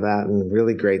a lot of that and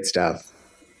really great stuff.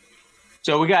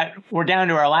 So we're down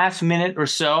to our last minute or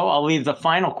so. I'll leave the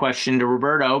final question to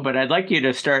Roberto, but I'd like you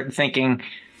to start thinking.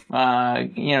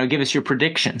 Give us your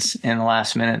predictions in the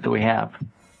last minute that we have.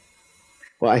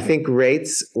 Well, I think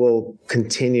rates will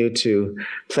continue to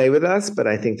play with us, but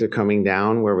I think they're coming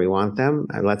down where we want them.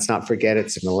 And let's not forget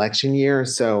it's an election year,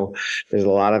 so there's a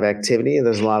lot of activity and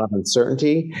there's a lot of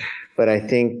uncertainty. But I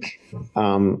think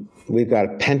we've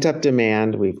got pent-up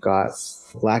demand. We've got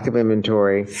lack of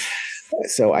inventory.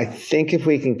 So I think if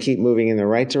we can keep moving in the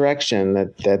right direction,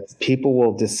 that people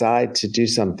will decide to do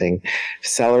something.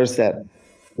 Sellers that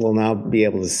will now be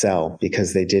able to sell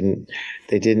because they didn't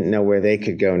know where they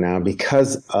could go now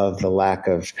because of the lack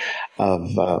of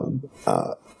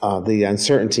the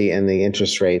uncertainty in the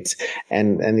interest rates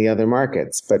and the other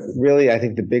markets. But really, I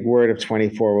think the big word of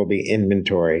 24 will be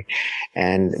inventory,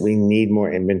 and we need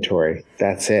more inventory.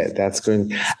 That's it.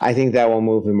 I think that will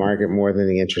move the market more than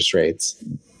the interest rates.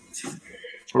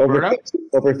 Over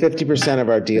 50% of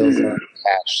our deals are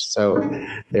cash. So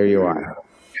there you are.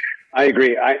 I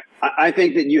agree. I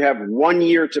think that you have 1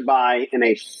 year to buy in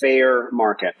a fair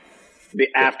market.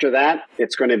 After that,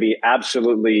 it's going to be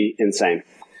absolutely insane.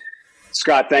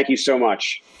 Scott, thank you so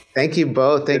much. Thank you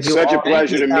both. It's such a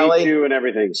pleasure to meet you and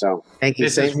everything. So thank you.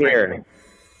 Same here.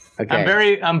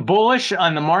 Okay. I'm bullish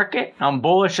on the market. I'm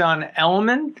bullish on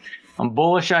Elliman. I'm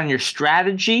bullish on your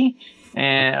strategy,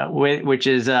 which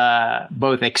is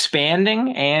both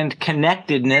expanding and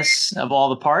connectedness of all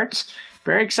the parts.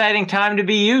 Very exciting time to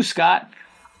be you, Scott.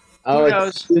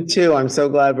 It's you too. I'm so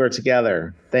glad we're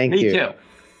together. Thank you. Me too.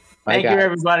 Thank you,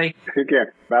 everybody. Take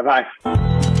care. Bye-bye.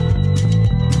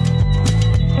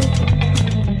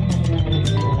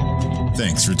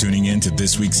 Thanks for tuning in to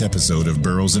this week's episode of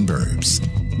Burrows and Burbs.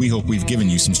 We hope we've given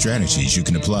you some strategies you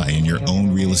can apply in your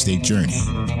own real estate journey.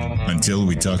 Until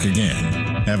we talk again,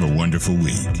 have a wonderful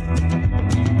week.